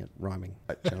like a rhyming.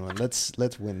 Right, gentlemen,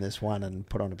 let's win this one and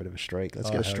put on a bit of a streak. Let's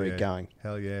Oh, get a hell streak yeah. going.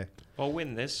 Hell yeah. Well,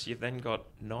 win this. You've then got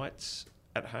Knights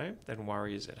at home, then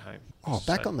Warriors at home. Oh,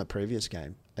 back So- on the previous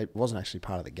game. It wasn't actually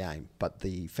part of the game, but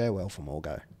the farewell from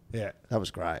Morgo. Yeah. That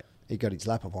was great. He got his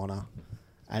lap of honour,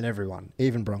 and everyone,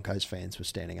 even Broncos fans, were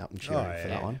standing up and cheering Oh, for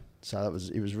yeah. that one. So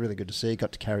it was really good to see. He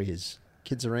got to carry his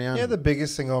kids around. Yeah, the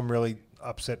biggest thing I'm really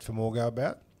upset for Morgo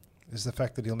about is the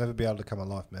fact that he'll never be able to become a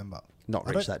life member. not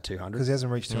I reach don't- that 200. Because he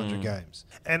hasn't reached 200 games.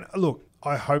 And look,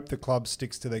 I hope the club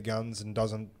sticks to their guns and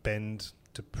doesn't bend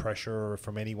to pressure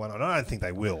from anyone. And I don't think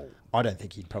they will. I don't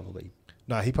think he'd probably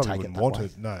No, he probably take wouldn't that want way.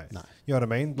 it. No. No. You know what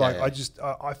I mean? Yeah, Like,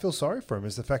 yeah. I feel sorry for him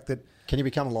is the fact that Can you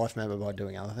become a life member by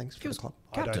doing other things for He the was club?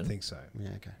 I don't captain. think so. Yeah,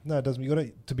 okay. No, it doesn't. You got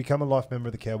to become a life member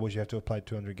of the Cowboys. You have to have played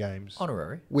 200 games.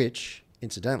 Honorary. Which,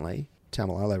 incidentally,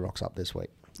 Tamalolo rocks up this week.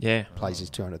 Yeah. Plays his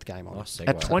 200th game on Nice it. segue.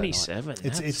 At 27.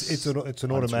 It's an Oh, it's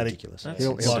automatic ridiculous. That's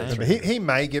He'll insane. do life it. member. He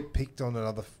may get picked on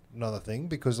another thing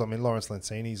because I mean Lawrence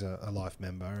Lancini's a life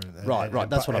member. Right.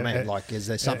 That's what I and- mean. and- Like, is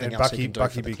there something and else Bucky he can do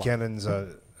Bucky for the club? Buchanan's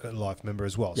a life member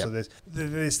as well. So Yep.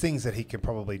 there's things that he can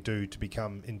probably do to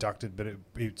become inducted, but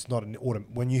it's not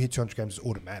when you hit 200 games, it's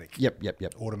automatic. Yep.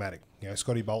 Automatic. You know,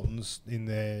 Scotty Bolton's in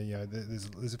there. You know,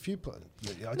 there's a few.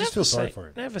 I just feel sorry for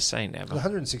him. Never say never.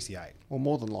 168. Well,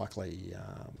 more than likely,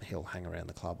 he'll hang around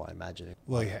the club, I imagine.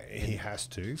 Well, he has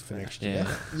to for next Yeah. year.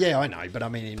 Yeah, I know, but I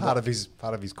mean, Part of his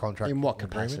contract. in what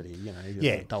agreement. capacity? You know,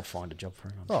 Yeah. they'll find a job for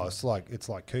him. I'm Oh, sure. it's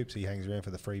like Coops. He hangs around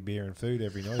for the free beer and food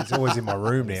every night. He's always in my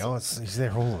room now. He's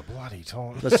there all the bloody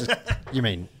time. Let's just, you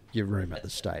mean your room at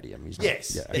the stadium? He's not-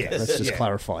 Yes, Yeah, okay, yes, let's just yeah.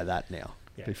 clarify that now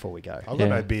Yeah. before we go. I've got Yeah.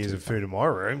 no beers and food in my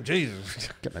room. Jesus.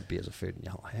 Get no beers or food in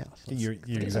your whole house. You're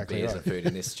Get exactly beers right. and food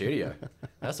in this studio.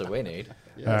 That's what we need.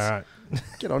 Yes. All right.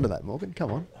 Get onto that, Morgan.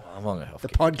 Come on. I'm on a The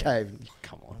pod cave.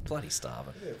 Come on. bloody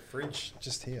starving. Yeah, fridge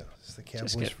just here. It's the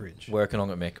Cowboys get- fridge. Working on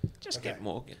it, Mick. Just Okay. get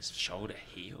Morgan's shoulder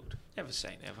healed. Never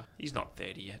say never. He's not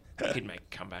 30 yet. He'd make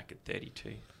a comeback at 32.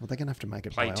 Well, they're going to have to make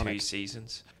it Play 2 bionic.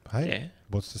 seasons. Hey, Yeah.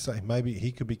 what's to say? Maybe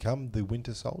he could become the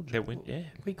Winter Soldier. They win. Yeah.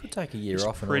 We could take a year He's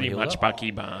off and pretty all much healed up.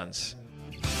 Bucky Barnes.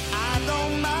 I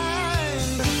don't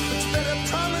mind, but you better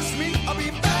promise me I'll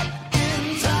be back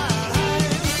in time.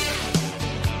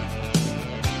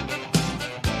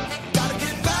 Gotta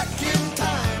get back in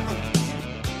time.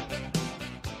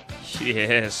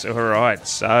 Yes, all right.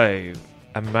 So,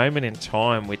 a moment in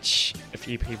time which a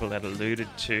few people had alluded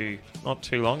to not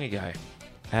too long ago.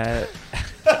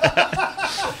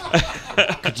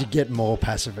 Could you get more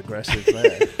passive aggressive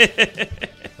there?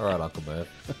 All right, Uncle Merv.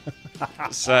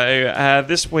 So,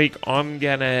 this week I'm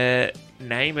going to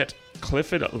name it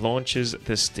Clifford Launches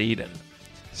the Steeden.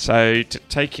 So, to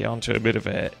take you onto a bit of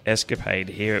an escapade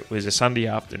here, it was a Sunday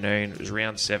afternoon. It was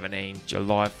round 17,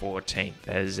 July 14th,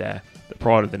 as the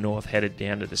Pride of the North headed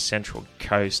down to the Central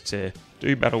Coast to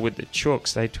do battle with the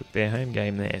Chooks. They took their home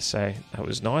game there, so that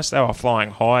was nice. They were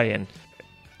flying high, and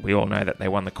we all know that they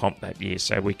won the comp that year,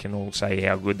 so we can all say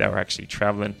how good they were actually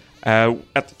travelling.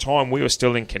 At the time, we were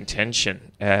still in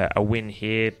contention. A win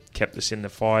here kept us in the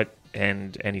fight,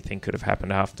 and anything could have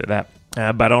happened after that.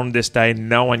 But on this day,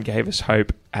 no one gave us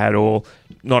hope at all.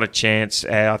 Not a chance.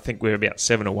 I think we were about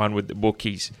 7-1 with the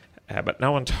bookies. But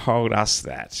no one told us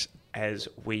that as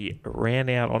we ran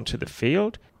out onto the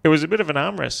field. It was a bit of an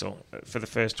arm wrestle for the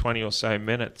first 20 or so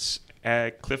minutes.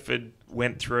 Clifford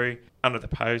went through under the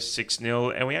post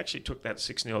 6-0, and we actually took that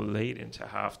 6-0 lead into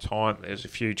half-time. There was a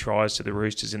few tries to the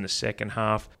Roosters in the second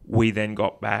half. We then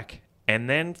got back. And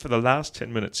then for the last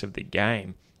 10 minutes of the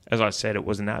game, as I said, it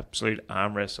was an absolute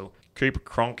arm wrestle. Cooper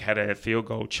Cronk had a field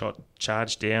goal shot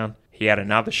charged down. He had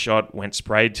another shot, went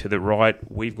sprayed to the right.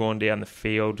 We've gone down the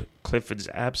field. Clifford's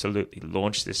absolutely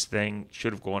launched this thing.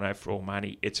 Should have gone over for all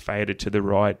money. It's faded to the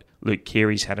right. Luke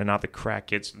Keary's had another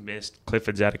crack. It's missed.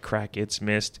 Clifford's had a crack. It's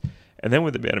missed. And then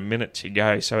with about a minute to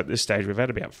go, so at this stage we've had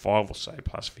about 5 or so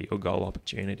plus field goal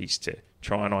opportunities to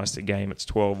try and ice the game. It's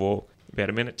 12 all. About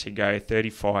a minute to go,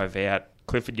 35 out.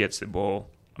 Clifford gets the ball.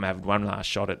 I'm having one last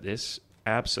shot at this.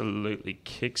 Absolutely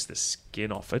kicks the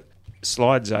skin off it.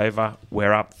 Slides over.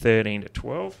 We're up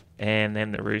 13-12. And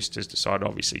then the Roosters decide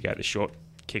obviously go the short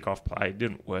kickoff play.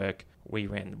 Didn't work. We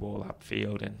ran the ball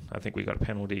upfield, and I think we got a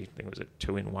penalty. I think it was a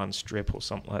 2-in-1 strip or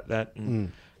something like that.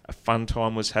 And a fun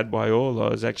time was had by all. I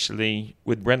was actually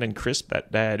with Brendan Crisp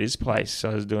that day at his place.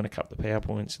 So I was doing a couple of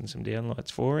PowerPoints and some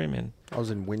downlights for him. And I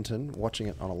was in Winton watching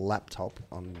it on a laptop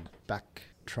on back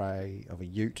tray of a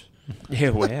ute. yeah,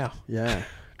 wow. Yeah,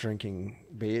 drinking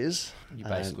beers. You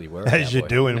And basically were. a As you cowboy.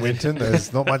 do in Winton,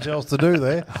 there's not much else to do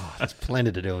there. there's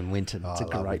plenty to do in Winton. It's Oh, a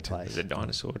I love great Winton. place. There's a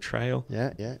dinosaur trail.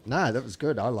 Yeah, yeah. No, that was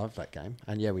good. I loved that game.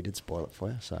 And yeah, we did spoil it for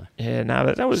you, so Yeah,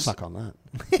 no, that was... suck on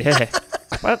that. Yeah.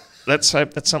 But let's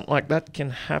hope that something like that can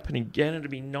happen again. It'd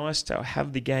be nice to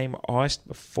have the game iced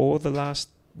before the last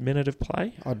minute of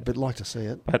play. I'd like to see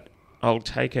it. But I'll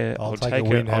take a I'll take a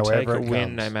win however it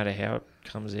win comes. no matter how it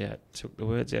comes out. Took the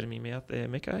words out of my mouth there,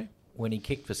 Miko. When he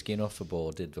kicked the skin off the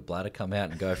ball, did the bladder come out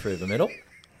and go through the middle?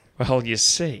 Well, you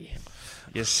see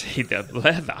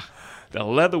the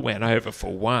leather went over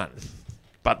for one,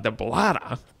 but the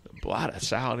bladder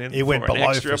sailed in. It for went an below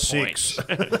extra for point. 6.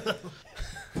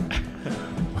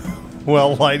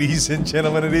 Well, ladies and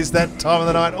gentlemen, it is that time of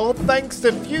the night. All thanks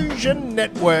to Fusion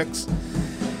Networks.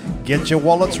 Get your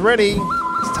wallets ready.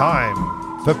 It's time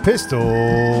for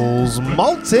Pistols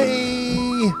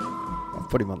Multi. I've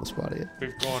put him on the spot here.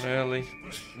 We've gone early.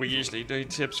 We usually do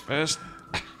tips first.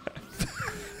 I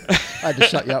had to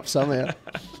shut you up somehow.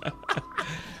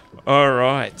 All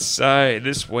right. So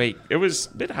this week it was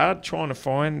a bit hard trying to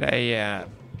find a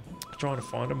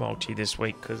multi this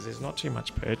week because there's not too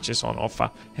much purchase on offer.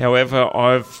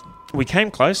 However, we came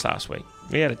close last week.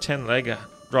 We had a 10-legger.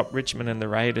 Dropped Richmond and the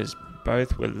Raiders.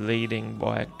 Both were leading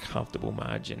by a comfortable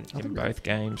margin in both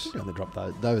games. They only dropped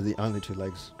those. They were the only two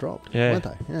legs dropped, Yeah, weren't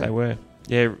they? Yeah. they were.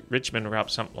 Yeah, Richmond were up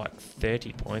something like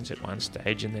 30 points at one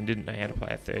stage and then didn't know how to play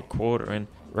a third quarter. And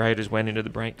Raiders went into the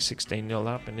break 16-0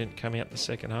 up and didn't come out the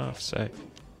second half. So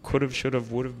could have, should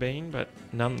have, would have been. But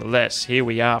nonetheless, here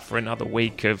we are for another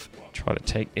week of trying to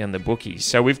take down the bookies.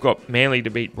 So we've got Manly to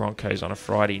beat Broncos on a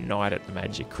Friday night at the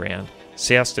Magic Round.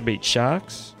 Souths to beat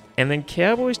Sharks. And then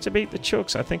Cowboys to beat the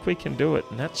Chooks. I think we can do it.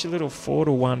 And that's your little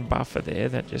 4-1 buffer there.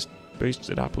 That just boosts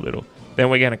it up a little. Then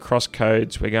we're going to cross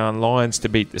codes. We're going Lions to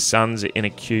beat the Suns in a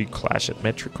Q clash at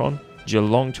Metricon.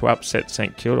 Geelong to upset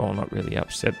St Kilda. Well, not really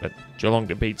upset, but Geelong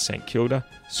to beat St Kilda.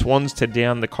 Swans to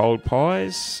down the Cold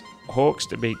Pies. Hawks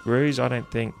to beat Roos. I don't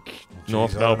think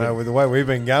North Jeez, I don't know, Melbourne... with the way we've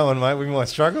been going, mate, we might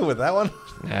struggle with that one.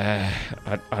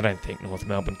 I don't think North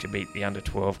Melbourne can beat the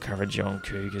under-12 Currajong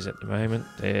Cougars at the moment.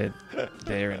 They're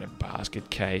in a basket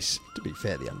case. To be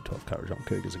fair, the under-12 Currajong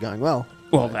Cougars are going well.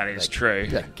 Well, that is true.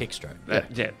 Yeah. Kickstroke.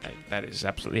 That is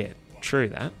absolutely true.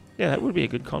 That would be a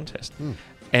good contest.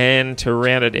 And to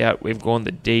round it out, we've gone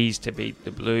the D's to beat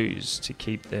the Blues to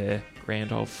keep their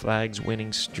Grand Old Flags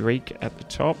winning streak at the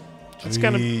top.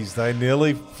 Jeez, they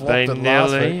nearly flopped it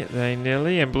last week. They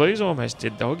nearly, and Blues almost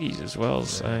did doggies as well. Yeah.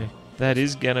 So that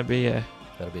is going to be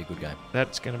that'll be a good game.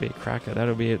 That's going to be a cracker.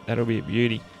 That'll be a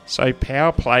beauty. So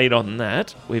power played on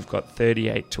that, we've got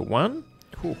 38-1.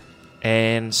 Cool.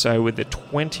 And so with the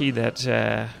 20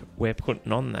 that we're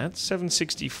putting on that,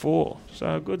 764.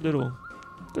 So a good little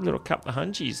couple of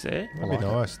hunchies there. That'd be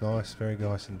nice, very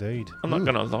nice indeed. I'm not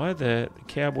going to lie, the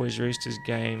Cowboys Roosters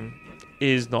game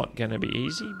is not going to be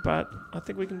easy, but I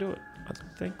think we can do it.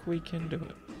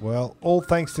 Well, all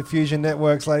thanks to Fusion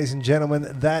Networks, ladies and gentlemen.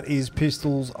 That is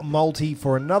Pistols Multi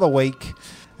for another week.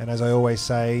 And as I always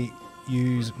say,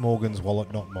 use Morgan's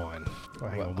wallet, not mine. Oh,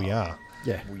 hang on, we are.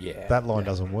 Yeah. Well, yeah. That line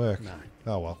doesn't work. No.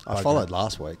 Oh, well. I followed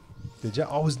last week. Did you?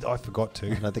 I forgot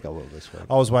to. I don't think I will this week.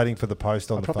 I was waiting for the post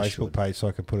on the probably Facebook should. page so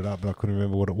I could put it up, but I couldn't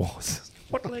remember what it was.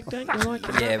 What leg don't you like?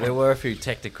 Yeah, there were a few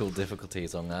technical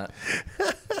difficulties on that.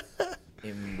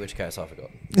 In which case I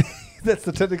forgot. That's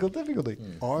the technical difficulty.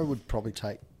 I would probably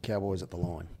take Cowboys at the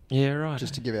line, Yeah, right.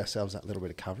 just to give ourselves that little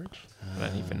bit of coverage. I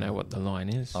don't even know what the line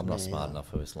is. I'm not Yeah. smart enough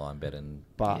for this line betting.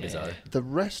 But Izzo. the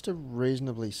rest are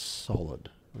reasonably solid.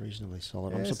 I'm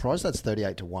Yes. surprised that's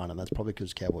 38-1, and that's probably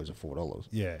because Cowboys are $4.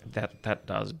 Yeah. That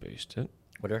does boost it.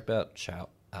 What do you reckon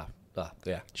about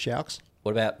yeah. Sharks?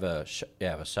 What about the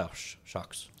Sharks?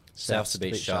 Souths to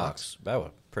beat Sharks. They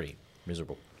were pretty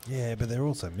miserable. Yeah, but they're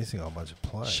also missing a whole bunch of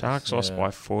players. Sharks lost Yeah.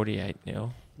 by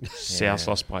 48-0. South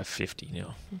lost by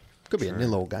 50-0. Could be a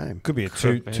nil-all game. Could be a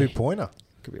Could be. two-pointer.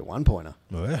 Could be a one-pointer.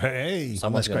 Hey.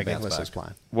 Someone's going to Greg bounce Inglis back. is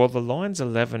playing. Well, the line's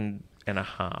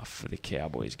 11.5 for the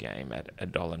Cowboys game at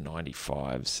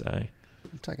 $1.95. So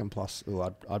I'm taking plus. Ooh,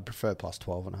 I'd prefer plus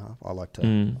 12.5. I like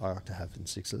to have in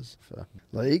sixes for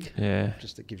league. yeah.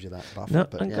 Just it gives you that buffer. No,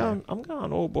 but I'm yeah.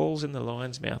 going all balls in the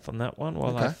lion's mouth on that one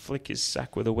while I Okay. flick his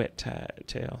sack with a wet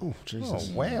towel. Oh,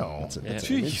 Jesus. Oh, wow. That's a, Yeah. that's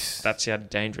an image. Jeez. That's how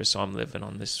dangerous I'm living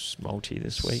on this multi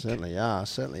this week. Certainly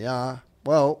are.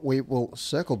 Well, we will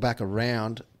circle back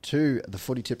around to the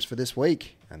footy tips for this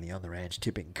week. And the On The Ranch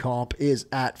tipping comp is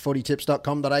at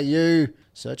footytips.com.au.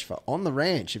 Search for On The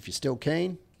Ranch if you're still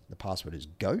keen. The password is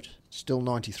GOAT. Still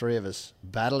 93 of us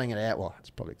battling it out. Well, it's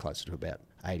probably closer to about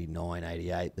 89,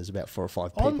 88. There's about 4 or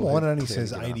 5 people. On mine who only clearly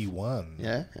says give enough. 81.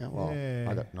 Yeah, well, Yeah.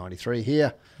 I got 93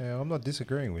 here. Yeah, I'm not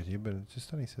disagreeing with you, but it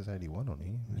just only says 81 on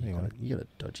here. Anyway. You got a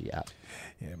dodgy app.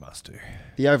 Yeah, must do.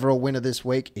 The overall winner this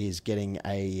week is getting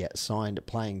a signed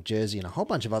playing jersey and a whole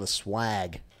bunch of other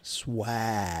swag.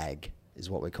 Swag is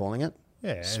what we're calling it.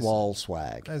 Yeah. Swole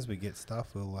swag. As we get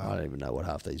stuff, we'll... I don't even know what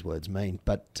half these words mean.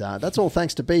 But that's all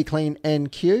thanks to Be Clean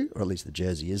NQ, or at least the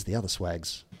jersey is. The other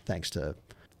swag's thanks to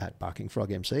at Barking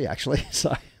Frog MC, actually.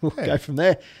 So we'll go from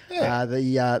there. Yeah.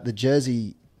 The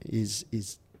jersey is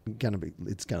going to be...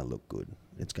 It's going to look good.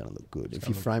 It's going to look good. If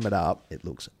you frame it up, it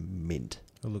looks mint.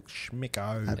 It'll look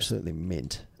schmicko. Absolutely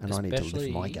mint. And I need to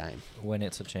lift my game. When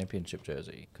it's a championship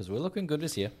jersey, because we're looking good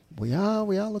this year. We are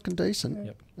looking decent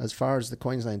Yep. as far as the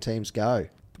Queensland teams go.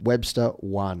 Webster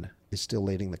 1 is still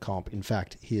leading the comp. In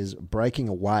fact, he is breaking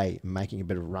away and making a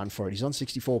bit of a run for it. He's on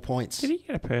 64 points. Did he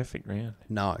get a perfect round?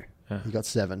 No. He got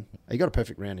 7. He got a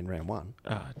perfect round in round 1.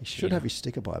 Oh, He should have his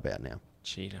sticker by about now,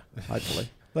 cheater. hopefully.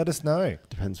 Let us know.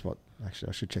 Depends what. Actually,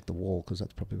 I should check the wall because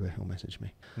that's probably where he'll message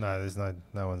me. No, there's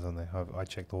no one's on there. I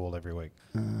check the wall every week.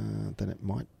 Then it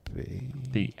might be.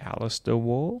 The Alistair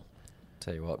Wall.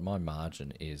 Tell you what, my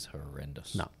margin is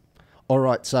horrendous. No. All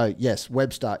right, so yes,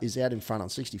 Webster is out in front on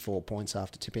 64 points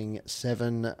after tipping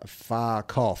 7.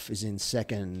 Farkoff is in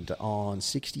second on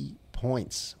 60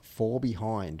 points, 4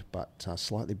 behind, but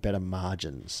slightly better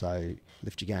margin. So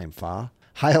lift your game, Far.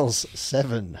 Hales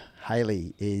 7.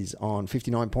 Haley is on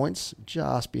 59 points,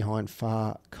 just behind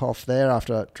Farkoff there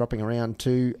after dropping around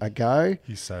 2 ago.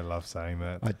 You so love saying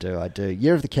that. I do.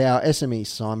 Year of the Cow, SME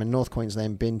Simon, North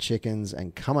Queensland Bin Chickens,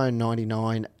 and Como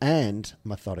 99, and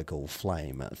Methodical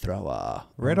Flame Thrower.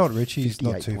 Red Hot Richie's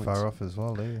not 58 too far off as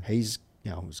well, do you? He's,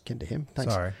 I was kin to him.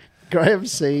 Thanks. Sorry. Graham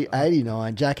C,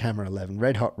 89, Jack Hammer 11,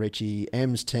 Red Hot Richie,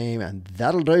 M's team, and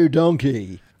That'll Do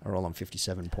Donkey are all on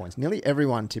 57 points. Nearly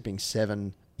everyone tipping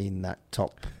 7 in that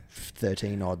top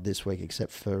 13 odd this week,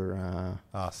 except for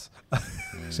Us.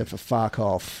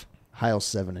 Farkoff, Hale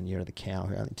 7, and Year of the Cow,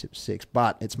 who only tipped 6.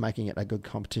 But it's making it a good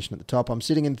competition at the top. I'm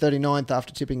sitting in 39th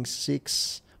after tipping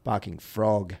 6. Barking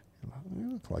Frog.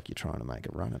 You look like you're trying to make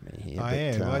a run at me here. I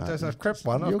am. I've crept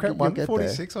one. you'll I've crept get one. there.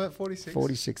 46. I'm at 46.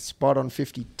 46th spot on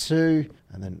 52.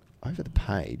 And then over the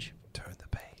page. Turn the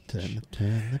page.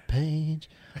 Turn the page.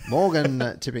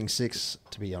 Morgan tipping 6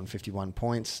 to be on 51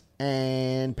 points.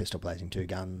 And Pistol Blazing 2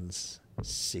 Guns,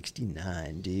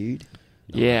 69, dude.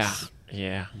 Yeah.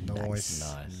 Nice.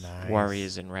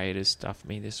 Warriors and Raiders stuffed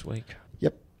me this week.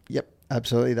 Yep,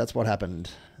 absolutely. That's what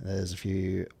happened. There's a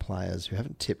few players who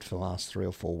haven't tipped for the last 3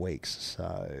 or 4 weeks.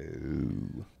 So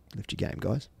lift your game,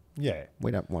 guys. Yeah.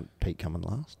 We don't want Pete coming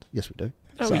last. Yes, we do.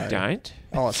 No, we don't.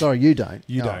 Oh, sorry, you don't.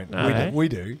 You No. don't. No. We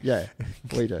do. Yeah,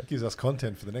 we do. Gives us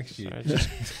content for the next year. So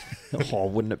just Oh,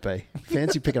 wouldn't it be?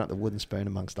 Fancy picking up the wooden spoon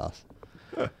amongst us.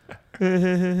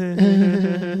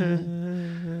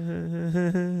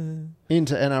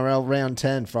 Into NRL Round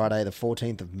 10, Friday the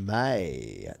 14th of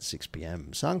May at 6 p.m.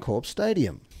 Suncorp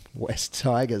Stadium. West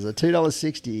Tigers are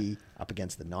 $2.60 up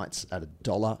against the Knights at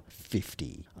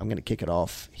 $1.50. I'm going to kick it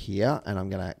off here and I'm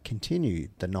going to continue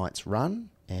the Knights run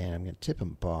and I'm going to tip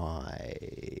them by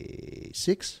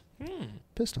 6.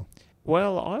 Pistol.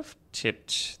 well, I've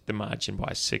tipped the margin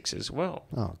by 6 as well.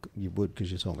 Oh, you would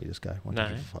because you told me just go 1, 2, No.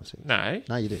 3, 4, 5, 6. No.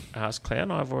 No, you did. Ask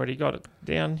Clown. I've already got it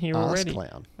down here Ask already.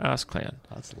 Clown. Ask Clown.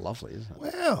 That's lovely, isn't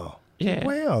it? Wow. Yeah.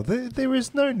 Wow. There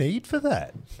is no need for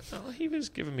that. Oh, he was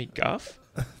giving me guff.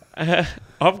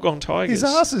 I've gone Tigers. His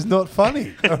ass is not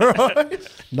funny. All right.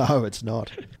 No, it's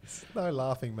not. No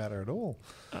laughing matter at all.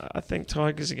 I think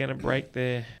Tigers are going to break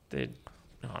their.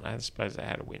 Oh, no, I suppose they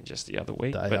had a win just the other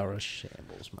week. They but are a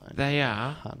shambles, mate. They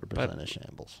are. 100% but a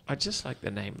shambles. I just like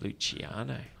the name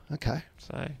Luciano. Okay.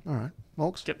 So All right.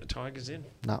 Morgs? get the Tigers in.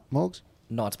 No, Morgs?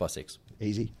 Knights by 6.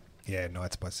 Easy. Yeah,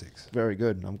 Knights by 6. Very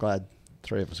good. I'm glad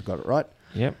 3 of us have got it right.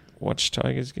 Yep. Watch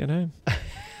Tigers get home.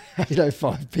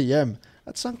 8:05 p.m.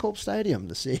 at Suncorp Stadium.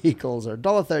 The Seagulls are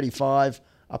 $1.35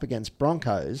 up against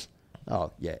Broncos.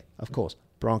 Oh, yeah, of course.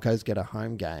 Broncos get a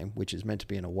home game, which is meant to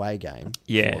be an away game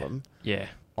Yeah. for them, Yeah.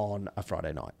 on a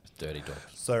Friday night. Dirty dogs.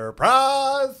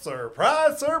 Surprise!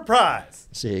 Surprise! Surprise!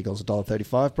 Seagulls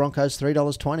 $1.35, Broncos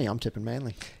 $3.20. I'm tipping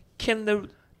Manly. Can the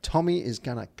Tommy is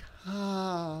going to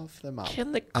carve them up.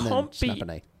 can the and then comp snap be a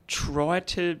knee. try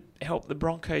to help the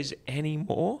Broncos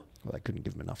anymore? Well, they couldn't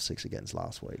give them enough 6 against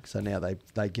last week, so now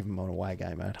they give them an away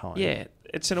game at home. Yeah,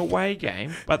 it's an away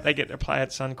game, but they get to play at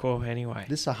Suncorp anyway.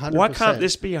 This 100%. Why can't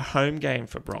this be a home game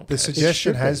for The Broncos?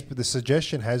 suggestion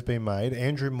should has been made.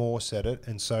 Andrew Moore said it,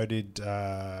 and so did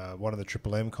one of the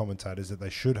Triple M commentators that they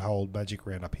should hold Magic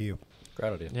Round up here,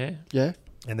 Great idea. Yeah. Yeah.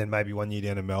 and then maybe 1 year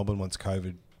down in Melbourne once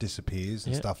COVID disappears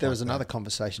and Yeah. stuff. There like was another that.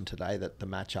 conversation today that the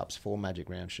matchups for Magic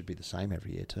Round should be the same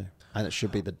every year too, and it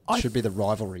should be the I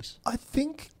rivalries. I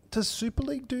think does Super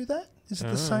League do that? Is it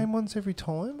the same ones every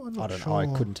time? I'm not I don't sure.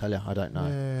 know. I couldn't tell you. I don't know.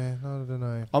 Yeah, I don't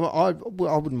know.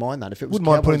 I wouldn't mind that if it was. Wouldn't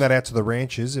mind putting Cowboys- that out to the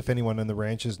ranchers. If anyone in the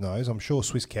ranchers knows, I'm sure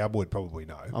Swiss Cowboy would probably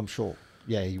know. I'm sure.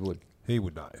 Yeah, you would. He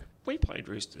would know. We played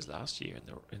Roosters last year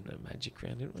in the Magic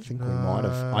Round, didn't I we? think we might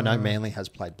have. I know Manly has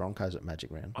played Broncos at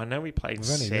Magic Round. I know we played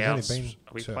There's only Souths.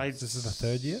 We so played. this is the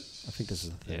third year. I think this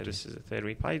is the third. Yeah, year. this is the third.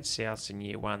 We played Souths in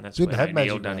year 1. That's Didn't when have O'Neill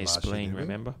Magic done Round his last year, spleen. did we?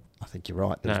 Remember? I think you're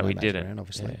right. No, we Magic didn't. Round,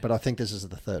 obviously, Yeah. but I think this is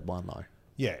the third one though.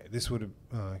 Yeah, this would have.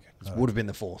 Oh, okay. This would have been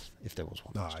the fourth if there was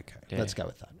one. Oh, okay. Yeah. Let's go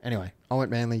with that. Anyway, I went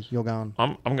Manly. You're going.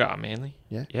 I'm going Manly.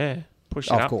 Yeah? Yeah. Push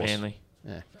it Of up, course. Manly.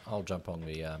 Yeah, I'll jump on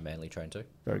the Manly train too.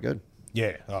 very good.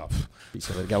 Yeah. Oh, pff. Be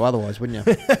silly to go otherwise, wouldn't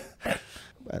you?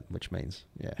 which means,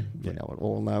 you know,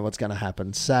 all know what's going to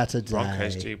happen Saturday.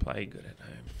 Broncos do play good at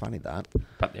home, Funny that.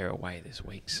 but they're away this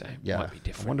week, so it Yeah. might be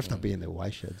different. I wonder if they'll be in their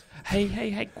away sheds.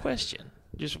 Hey, question.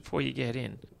 Just before you get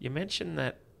in, you mentioned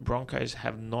that Broncos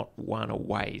have not won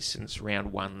away since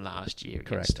round 1 last year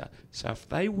against Correct. us. So if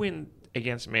they win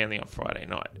against Manly on Friday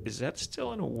night, is that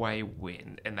still an away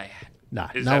win? And they No,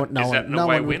 is no, that, no is one, that an no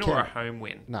away one would win or a care. home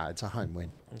win? No, it's a home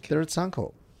win. Okay. They're at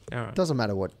Suncorp. All right. Doesn't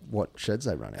matter what sheds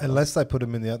they run out. Unless they put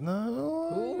them in the other.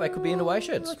 No. Ooh, they could be in the away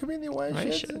sheds. They could be in the away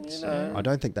Away sheds. and, sheds, you know. I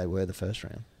don't think they were the first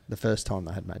round. The first time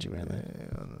they had Magic round there. Yeah,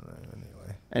 I don't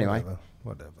know. Anyway.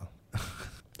 Whatever.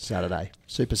 Saturday.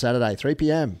 Super Saturday, 3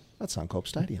 p.m. at Suncorp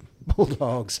Stadium.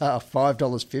 Bulldogs are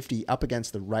 $5.50 up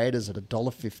against the Raiders at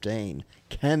 $1.15.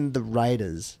 Can the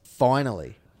Raiders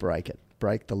finally break it?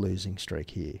 Break the losing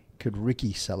streak here? Could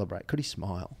Ricky celebrate? Could he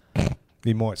smile?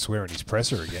 He might swear at his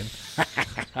presser again.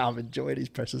 I've enjoyed his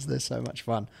presses. They're so much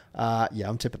fun. Yeah,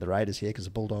 I'm tipping the Raiders here because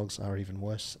the Bulldogs are even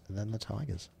worse than the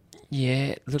Tigers.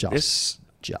 Yeah, look,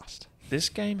 Just. this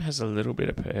game has a little bit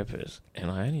of purpose,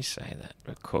 and I only say that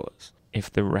because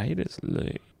if the Raiders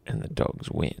lose and the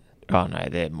Dogs win, oh no,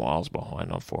 they're miles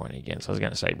behind on for and against. I was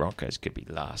going to say Broncos could be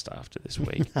last after this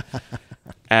week.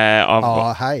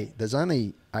 Hey, there's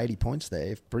only 80 points there.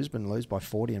 If Brisbane lose by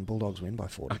 40 and Bulldogs win by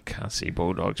 40. I can't see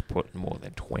Bulldogs putting more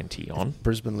than 20 on.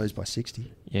 Brisbane lose by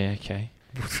 60. Yeah, okay.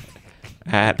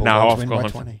 Bulldogs No, win by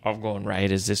 20. I've gone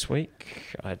Raiders this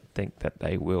week. I think that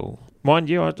they will. Mind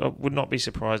you, I would not be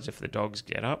surprised if the Dogs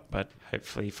get up, but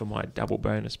hopefully for my double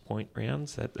bonus point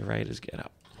rounds that the Raiders get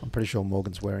up. I'm pretty sure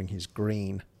Morgan's wearing his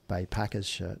green Bay Packers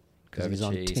shirt because Go he's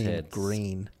on cheese team heads.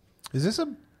 green. Is this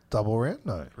a double round?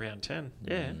 No. Round 10,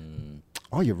 yeah.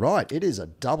 Oh, you're right. It is a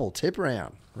double tip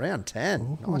round. Round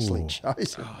 10. Nicely Ooh.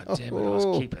 chosen. Oh, damn it, I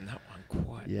was keeping that one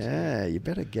quiet. Yeah, you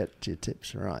better get your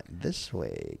tips right this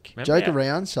week. Remember Joke how-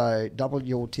 around, so double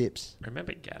your tips.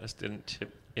 Remember Gaddis didn't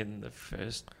tip in the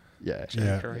first Yeah,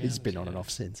 Yeah. round? he's been on and off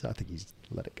since. I think he's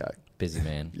let it go. Busy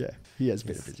man. Yeah, he has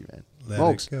been a busy man. Let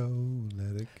Morgs. it go.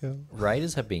 Let it go.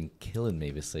 Raiders have been killing me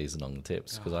this season on the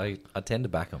tips because I tend to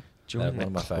back them. Join They're the one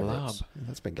of my club. favourites.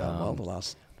 That's been going well the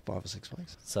last 5 or 6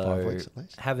 weeks. 5 So, weeks at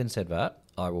least. having said that,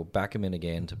 I will back them in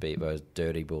again to beat those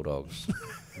dirty Bulldogs.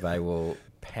 They will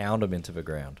pound them into the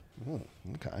ground. Ooh,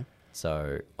 okay.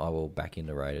 So, I will back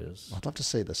into Raiders. I'd love to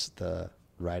see the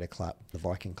Raider clap, the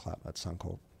Viking clap at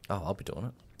Suncorp. Oh, I'll be doing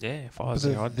it. Yeah, if I But was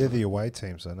there, they're, I'd they're do the it. away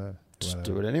teams, I know. Just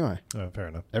do it anyway. Oh, fair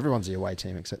enough. Everyone's the away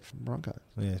team except for Broncos.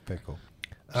 Yeah, it's pretty cool.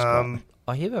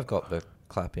 I hear they've got the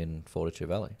clap in Fortitude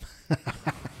Valley.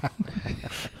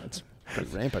 That's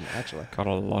pretty rampant, actually. Got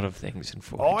a lot of things in I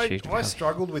Fortitude Valley.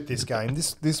 struggled with this game.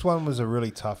 This one was a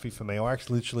really toughie for me. I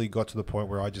actually literally got to the point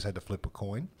where I just had to flip a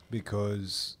coin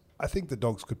because I think the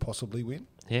Dogs could possibly win,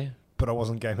 Yeah. but I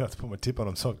wasn't game enough to put my tip on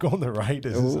them, so I've gone the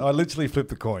Raiders. Ooh. I literally flipped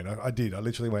the coin. I did. I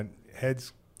literally went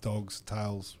heads, Dogs,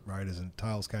 tails, Raiders, and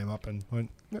tails came up and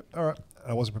went, yep, all right.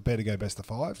 I wasn't prepared to go best of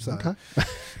 5, so Okay.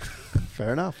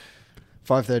 Fair enough.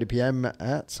 5:30 p.m.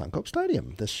 at Suncorp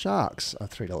Stadium. The Sharks are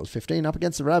 $3.15 up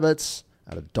against the Rabbits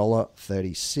at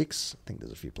 $1.36. I think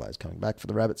there's a few players coming back for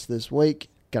the Rabbits this week.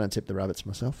 Going to tip the Rabbits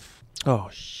myself. Oh,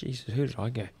 Jesus, who did I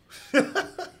go?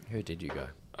 Who did you go?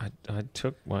 I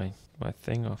took my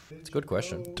thing off. It's a good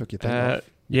question. Took your thing off.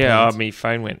 Yeah, Plans. my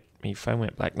phone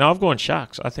went black. No, I've gone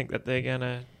Sharks. I think that they're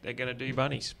gonna do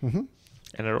bunnies, Mm-hmm.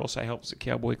 and it also helps the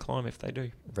Cowboy climb if they do.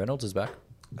 Reynolds is back.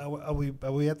 Are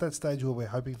we at that stage where we're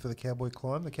hoping for the Cowboy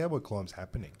climb? The Cowboy climb's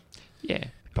happening. Yeah,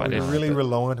 But but we're if, really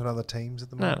reliant on other teams at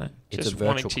the no, moment. It's just a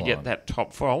wanting virtual to climb. get that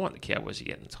top 4. I want the Cowboys to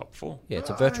get in the top 4. Yeah, it's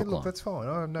a Hey, virtual look, climb. that's fine.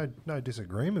 I have no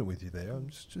disagreement with you there. I'm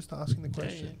just asking the Yeah,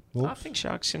 question. yeah. I Well, think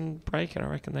Sharks can break it. I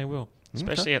reckon they will,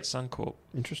 especially at Suncorp.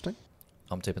 Interesting.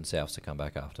 I'm tipping Souths to come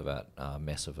back after that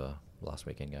mess of a last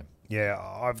weekend game. yeah,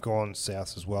 I've gone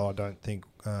South as well. I don't think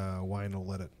Wayne will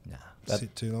let it Nah,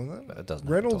 sit too long. that doesn't.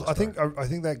 Reynolds, I happen to think I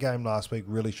think that game last week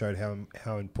really showed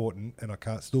how important, and I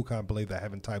still can't believe they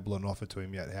haven't tabled an offer to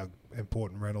him yet. How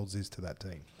important Reynolds is to that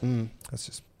team. That's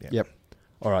just Yep.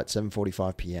 All right,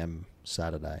 7:45 p.m.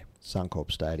 Saturday,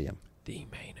 Suncorp Stadium. The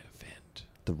main event.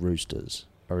 The Roosters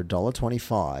are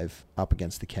 $1.25 up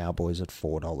against the Cowboys at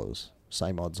 $4.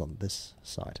 Same odds on this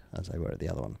site as they were at the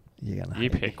other one. You're gonna You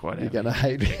hate me. pick whatever. You're gonna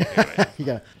hate me. Pick whatever. You're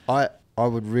gonna, I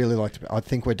would really like to. I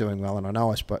think we're doing well, and I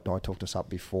know I talked us up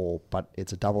before, but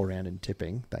it's a double round in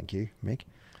tipping. Thank you, Mick.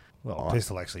 well. I-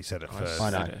 Pistol actually said it I first. I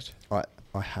know. said it.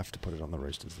 I have to put it on the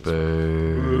Roosters. This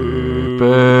week.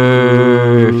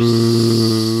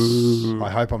 I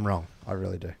hope I'm wrong. I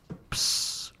really do.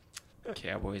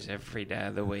 Cowboys every day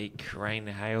of the week, rain,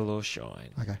 hail, or shine.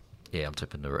 Okay. Yeah, I'm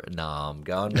tipping the... No, I'm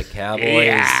going the Cowboys.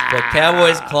 The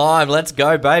Cowboys climb. Let's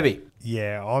go, baby.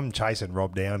 Yeah, I'm chasing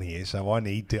Rob down here, so I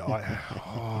need to.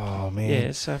 Oh man.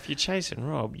 Yeah, so if you're chasing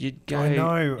Rob, you'd go. I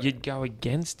know. You'd go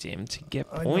against him to get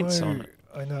I points know, on it.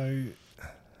 I know.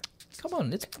 Come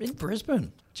on, it's in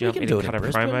Brisbane. Do you We want me can to do it cut in a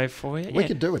Brisbane. promo for you? We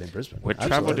could do it in Brisbane. We're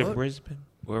travel to Absolutely. Brisbane.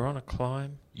 We're on a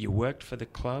climb. You worked for the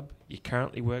club. You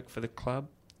currently work for the club.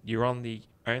 You're on the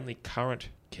only current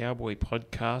Cowboy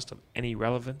podcast of any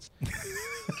relevance.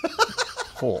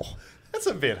 Oh. That's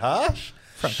a bit harsh.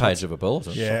 Front page of a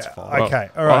bulletin. Yeah. Shots fired. Okay.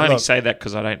 All I right. only Look. say that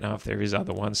because I don't know if there is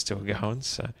other ones still going.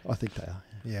 So I think they are.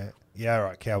 Yeah. Yeah. All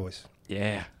right. Cowboys.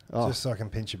 yeah, Oh, Just so I can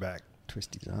pinch you back.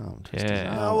 twist his arm.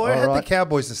 Yeah. No, well, I had All the right.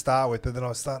 Cowboys to start with, but then I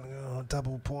was starting.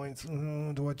 Double points.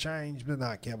 Do I change? But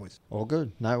no, Cowboys. All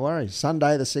good. No worries.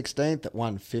 Sunday the 16th at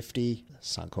 1:50,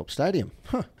 Suncorp Stadium.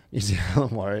 Huh. New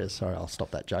Zealand Warriors. Sorry, I'll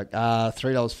stop that joke.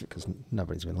 $3 because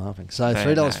nobody's been laughing. So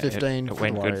 $3.15 It for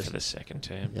went the good Warriors. for the second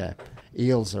term. Yeah.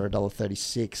 Eels are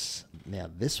 $1.36. Now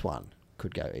this one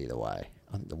could go either way.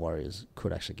 I think the Warriors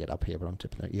could actually get up here, but I'm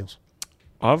tipping the Eels.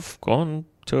 I've gone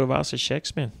to Avasa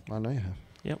Shakespeare. I know you have.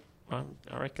 Yep, I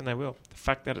reckon they will. The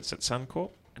fact that it's at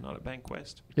Suncorp and not at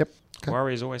Bankwest. Yep. Okay.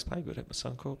 Warriors always play good at the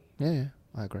Suncorp. Yeah,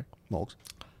 I agree. Morgs.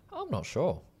 I'm not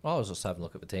sure. I was just having a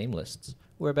look at the team lists.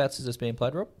 Whereabouts is this being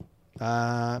played, Rob?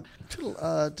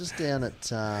 Just down at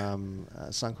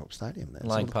Suncorp Stadium there.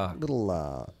 Lang It's a Park.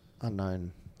 little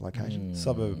unknown location.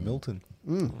 Suburb of Milton.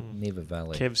 Never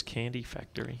Valley. Kev's Candy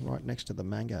Factory. Right next to the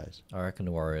mangoes. I reckon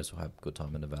the Warriors will have a good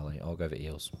time in the Valley. I'll go for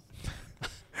Eels.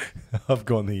 I've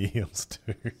gone the Eels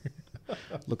too.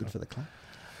 Looking for the club.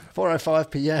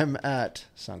 4:05 p.m. at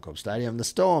Suncorp Stadium. The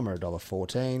Storm are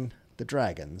 $1.14. The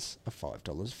Dragons are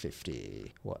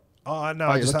 $5.50. What? Oh no,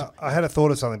 Oh, you I had a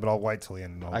thought of something, but I'll wait till the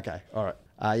end. Okay, all right.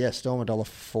 Yeah, Storm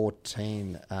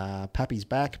 $1.14. Pappy's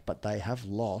back, but they have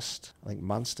lost. I think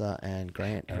Munster and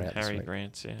Grant are And out this Harry week.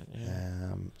 Grant's out.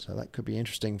 Yeah. So that could be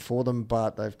interesting for them,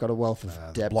 but they've got a wealth of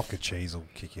The depth. block of cheese will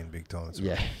kick in big time.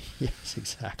 Yeah, yes,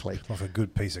 exactly. Like a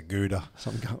good piece of Gouda.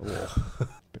 Some better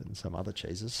than some other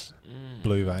cheeses.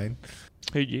 Blue vein.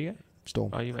 Who'd you go? Storm.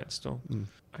 Oh, you went Storm.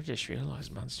 I just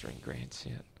realised Munster and Grant's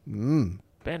out. Mm.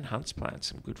 Ben Hunt's playing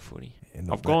some good footy. Yeah,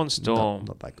 not I've that- gone Storm.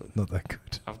 Not that good. Not that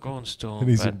good. I've gone Storm. And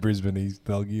he's but in Brisbane.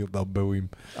 They'll boo him.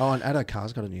 Oh, and Addo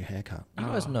Carr's got a new haircut. You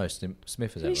guys know Smith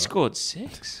is out, he right? scored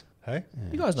 6. Hey,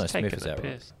 You guys know He's Smith taking is the out,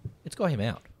 right? piss. It's got him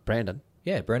out. Brandon.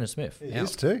 Yeah, Brendan Smith. he out.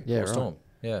 is too. Yeah, Or right. Storm.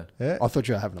 Yeah. Yeah. I thought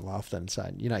you were having a laugh then,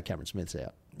 saying, Cameron Smith's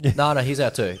out. No, he's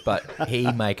out too, but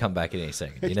he may come back in any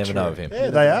second. You never know of him.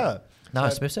 Yeah, they are. No,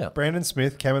 Smith's out. Brandon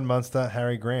Smith, Cameron Munster,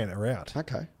 Harry Grant are out.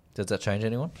 Okay. Does that change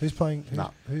anyone? Who's playing?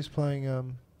 No. Who's playing?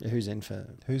 Yeah, who's in for...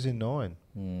 Who's in 9?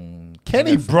 Kenneth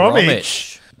Kenny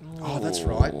Bromwich. Oh, that's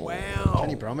right. Wow.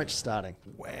 Kenny Bromwich starting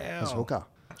Wow. as hooker.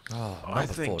 I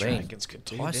Number think 14. Dragons could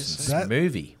do Tyson this. That-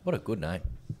 Smoothie. What a good name.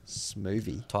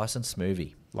 Smoothie. Tyson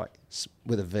Smoothie. Like,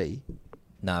 with a V.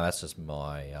 No, that's just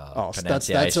my Oh, so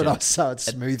pronunciation. that's what I saw.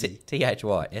 It's smoothie.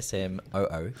 T-H-Y.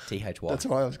 S-M-O-O-T-H-Y. That's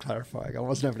why I was clarifying. I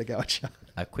wasn't able to go at you.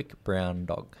 A quick brown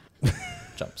dog.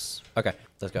 Jumps. Okay,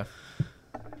 let's go.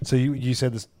 So you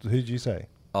said this. Who did you say?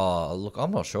 Oh, look,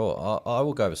 I'm not sure. I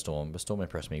will go with Storm, but Storm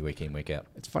impressed me week in, week out.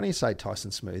 It's funny you say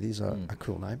Tyson Smoothie's a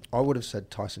cool name. I would have said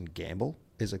Tyson Gamble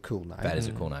is a cool name. That is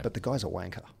a cool name. But the guy's a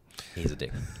wanker. He's a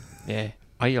dick. Yeah.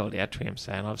 I yelled out to him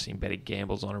saying, I've seen better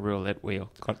gambles on a roulette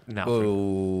wheel. Got nothing.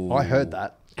 Ooh. I heard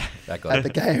that That got at the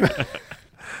game.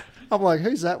 I'm like,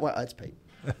 who's that? Well, it's Pete.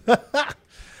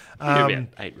 He'd have about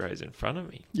 8 rows in front of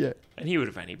me. Yeah. And he would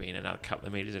have only been another couple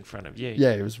of metres in front of you.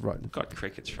 Yeah, he was right. Got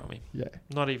crickets from him. Yeah.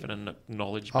 Not even an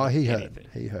acknowledgement. Oh, he of heard. anything.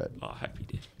 He heard. Oh, I hope he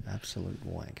did. Absolute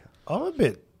wanker. I'm a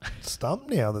bit stumped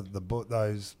now that the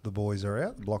boys are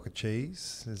out. The block of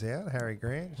cheese is out. Harry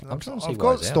Grant. I'm trying to see I've why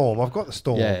got he's out. Storm. I've got the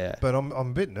Storm. Yeah, yeah. But I'm a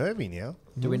bit nervy now.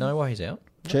 Do we know why he's out?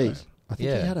 Cheese. I think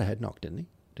Yeah. he had a head knock, didn't he?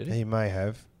 Did He he? may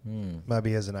have. Maybe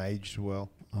he hasn't aged well.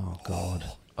 Oh, God.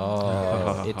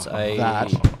 Oh, it's a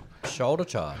That- shoulder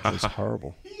charge. It's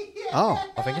horrible. Oh,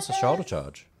 I think it's a shoulder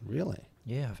charge. really?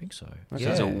 Yeah, I think so. Okay.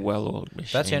 He's a Yeah. well-oiled machine.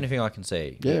 That's the only thing I can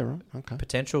see. Yeah, right. Okay.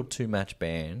 Potential 2-match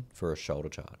ban for a shoulder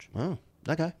charge. Oh,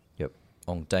 okay. Yep.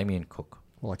 On Damien Cook.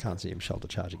 Well, I can't see him shoulder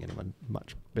charging anyone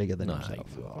much bigger than No, himself.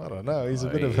 I don't know. He's a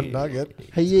bit of a nugget.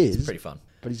 He is, It's pretty fun.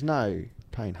 but he's no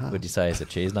Payne Haas. Would you say it's a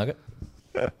cheese nugget?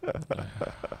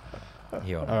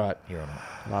 Here on All right. Here on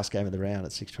it. Last game of the round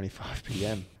at 6:25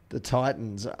 p.m. The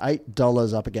Titans are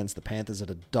 $8 up against the Panthers at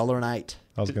 $1.08.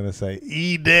 I was going to say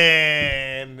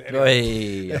Eden.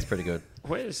 Hey, that's pretty good.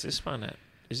 Where is this one at?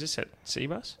 Is this at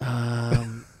Seabus?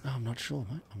 I'm not sure,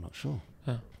 mate. I'm not sure.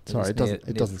 Oh. Sorry, Is it this doesn't. near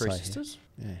It doesn't Three say here. Sisters?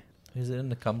 Yeah. Is it in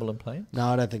the Cumberland Plains? No,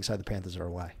 I don't think so. The Panthers are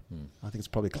away. I think it's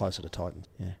probably closer to Titans.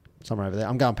 Yeah, somewhere over there.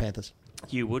 I'm going Panthers.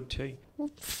 You would too.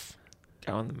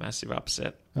 Going the massive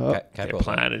upset. Oh, They're Cape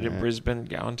playing it in Brisbane.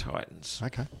 Going Titans.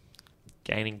 okay.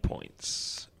 Gaining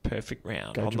points. Perfect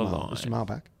round Go on Jamal. the line. Is Jamal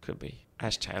back? Could be.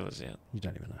 Ash Taylor's out. You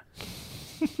don't even know.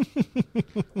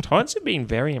 Titans have been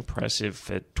very impressive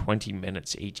for 20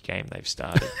 minutes each game they've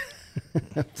started.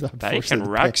 They can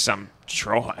rack some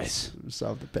tries. So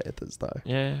have the Panthers, though.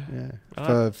 Yeah. Yeah,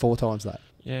 Well, for 4 times that.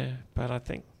 Yeah, but I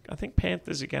think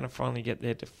Panthers are going to finally get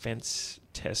their defence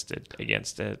tested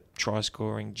against a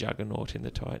try-scoring juggernaut in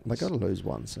the Titans. They got to lose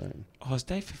one soon. Oh, is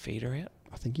Dave Fafita out?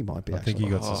 I think he might be. I think he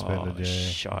actually. got suspended. Yeah.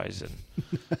 Shizen.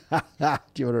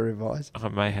 Do you want to revise? I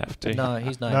may have to. No,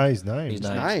 he's named. No, he's named. He's He's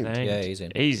named. named. Yeah, he's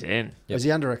in. He's in. Yep. Is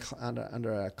he under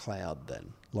a cloud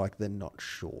then? Like they're not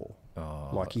sure. Oh,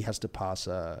 Like he has to pass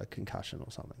a concussion or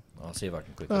something. I'll see if I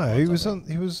can quick. No, he was on.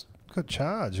 He was got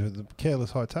charged with the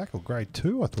careless high tackle, grade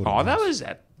 2. I thought. Oh, it that was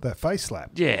that. that face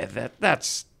slap. Yeah,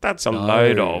 that's a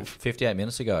load of. 58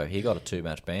 minutes ago, he got a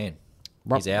 2-match ban.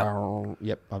 He's out.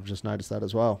 Yep, I've just noticed that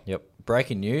as well. Yep.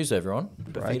 Breaking news, everyone.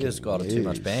 Fafita's got a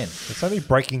 2-match news. ban. It's only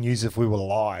breaking news if we were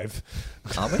live.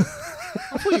 Aren't we?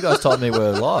 I thought you guys told me we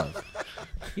were live.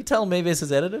 You telling me this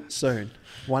is edited? Soon.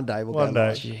 One day we'll One go day.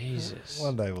 live. Jesus.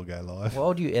 One day we'll go live Why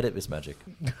would you edit this magic?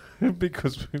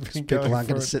 because we've been People going aren't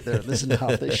for going to it. sit there and listen to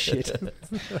half this shit.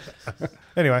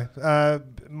 Anyway, I've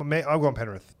gone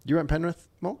Penrith. You went Penrith,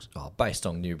 Morgs? Oh, based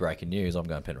on new breaking news, I'm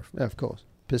going Penrith. Yeah, of course.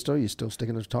 Pistol, you still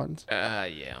sticking to the Titans?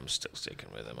 Yeah, I'm still sticking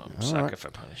with him. I'm All sucker right.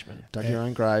 for punishment. Dug your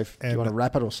own grave. Do you and- want to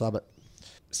wrap it or sub it?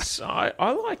 So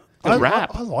I like the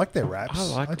rap. I like their wraps.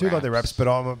 I do like their wraps. wraps, but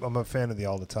I'm a fan of the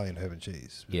old Italian herb and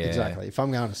cheese. Yeah. Exactly. If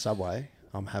I'm going to Subway,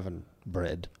 I'm having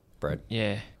bread. Bread.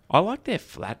 Yeah. I like their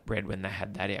flatbread when they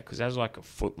had that out because that was like a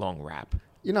foot-long wrap.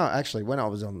 You know, actually, when I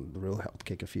was on the Real Health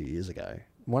Kick a few years ago,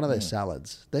 one of their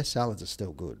salads are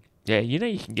still good. Yeah, you know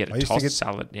you can get I a used to tossed get-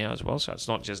 salad now as well, so it's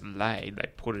not just laid. They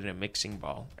put it in a mixing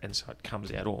bowl, and so it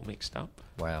comes out all mixed up.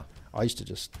 Wow. I used to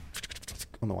just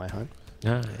on the way home.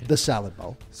 No. The salad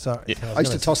bowl. So Yeah. I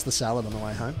used to toss the salad on the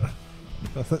way home.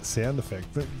 that sound effect.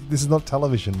 This is not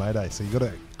television, mate. So you got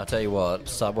to. I'll tell you what,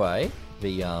 Subway,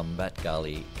 the that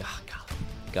garlic.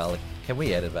 Can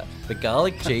we edit that? The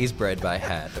garlic cheese bread they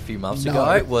had a few months No.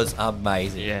 ago was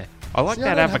amazing. Yeah. I like See,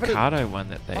 I that don't have it in- avocado one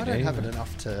that they I do. don't have it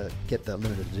enough to get the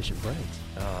limited edition breads.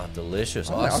 Oh, delicious.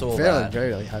 I I saw fairly that.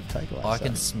 rarely have takeaway. I so-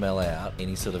 can smell out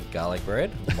any sort of garlic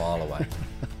bread a mile away.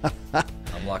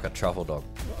 I'm like a truffle dog.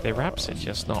 Their wraps are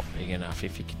just not big enough.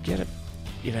 If you could get it,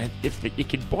 you know, you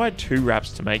could buy 2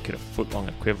 wraps to make it a foot-long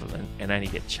equivalent and only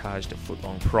get charged a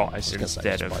foot-long price I was gonna say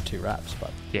instead just of... buy 2 wraps,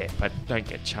 but Yeah, but don't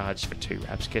get charged for 2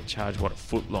 wraps. Get charged what a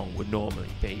foot-long would normally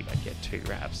be, but get 2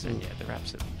 wraps. And yeah, the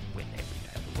wraps that win every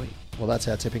day of the week. well, that's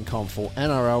our tipping comp for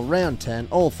NRL Round 10.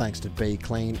 All thanks to Be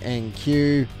Clean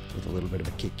NQ with a little bit of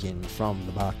a kick in from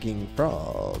the Barking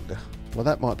Frog. Well,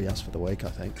 that might be us for the week, I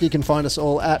think. You can find us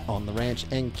all at On The Ranch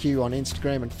NQ on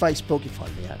Instagram and Facebook. You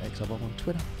find me at XOBOB on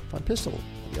Twitter. Find Pistol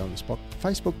at the On The Spot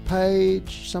Facebook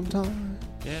page sometime.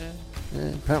 Yeah. Yeah,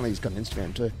 apparently he's got an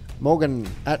Instagram too. Morgan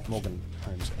at Morgan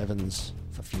Holmes Evans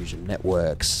for Fusion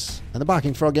Networks. And the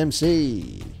Barking Frog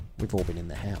MC. We've all been in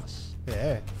the house.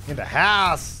 Yeah, in the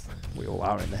house. We all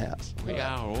are in the house. We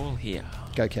are all here.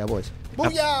 Go Cowboys.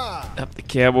 Booyah! Up the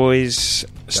Cowboys,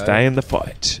 stay in the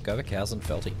fight. Go for cows and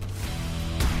Felty.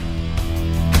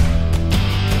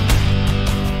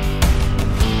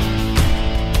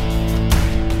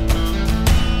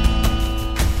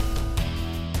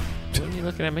 What are you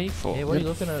looking at me for? Yeah, what are you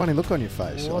looking at? Funny look on your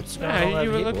face. What's going No, on you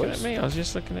over were here, looking boys? at me. I was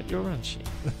just looking at your run sheet.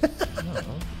 No,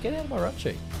 get out of my run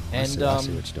sheet. I And see what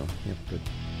you're doing. Yep, good.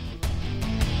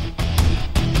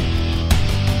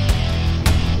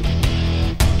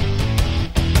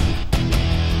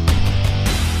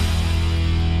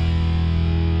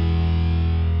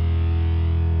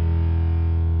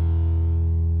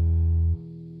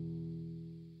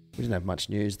 We didn't have much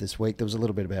news this week. There was a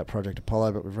little bit about Project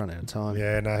Apollo, but we've run out of time.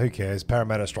 Yeah, no, who cares?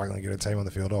 Parramatta struggling to get a team on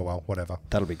the field. Oh well, whatever.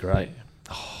 That'll be great.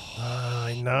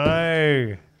 I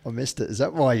know. I missed it. Is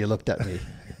that why you looked at me?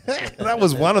 That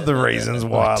was one of the reasons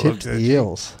why I tipped looked the at you.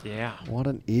 Eels. Yeah. What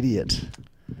an idiot.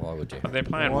 why would you? They're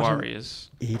playing What an Warriors.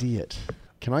 Idiot.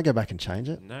 Can I go back and change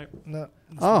it? No No,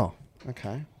 Oh,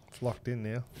 okay. it's locked in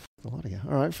now. Bloody hell.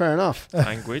 All right, fair enough.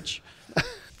 language.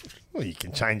 Well, you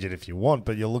can change it if you want,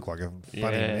 but you'll look like a funny Yeah,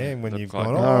 man when look you've like-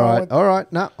 gone. All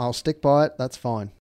right. No, I'll stick by it. That's fine.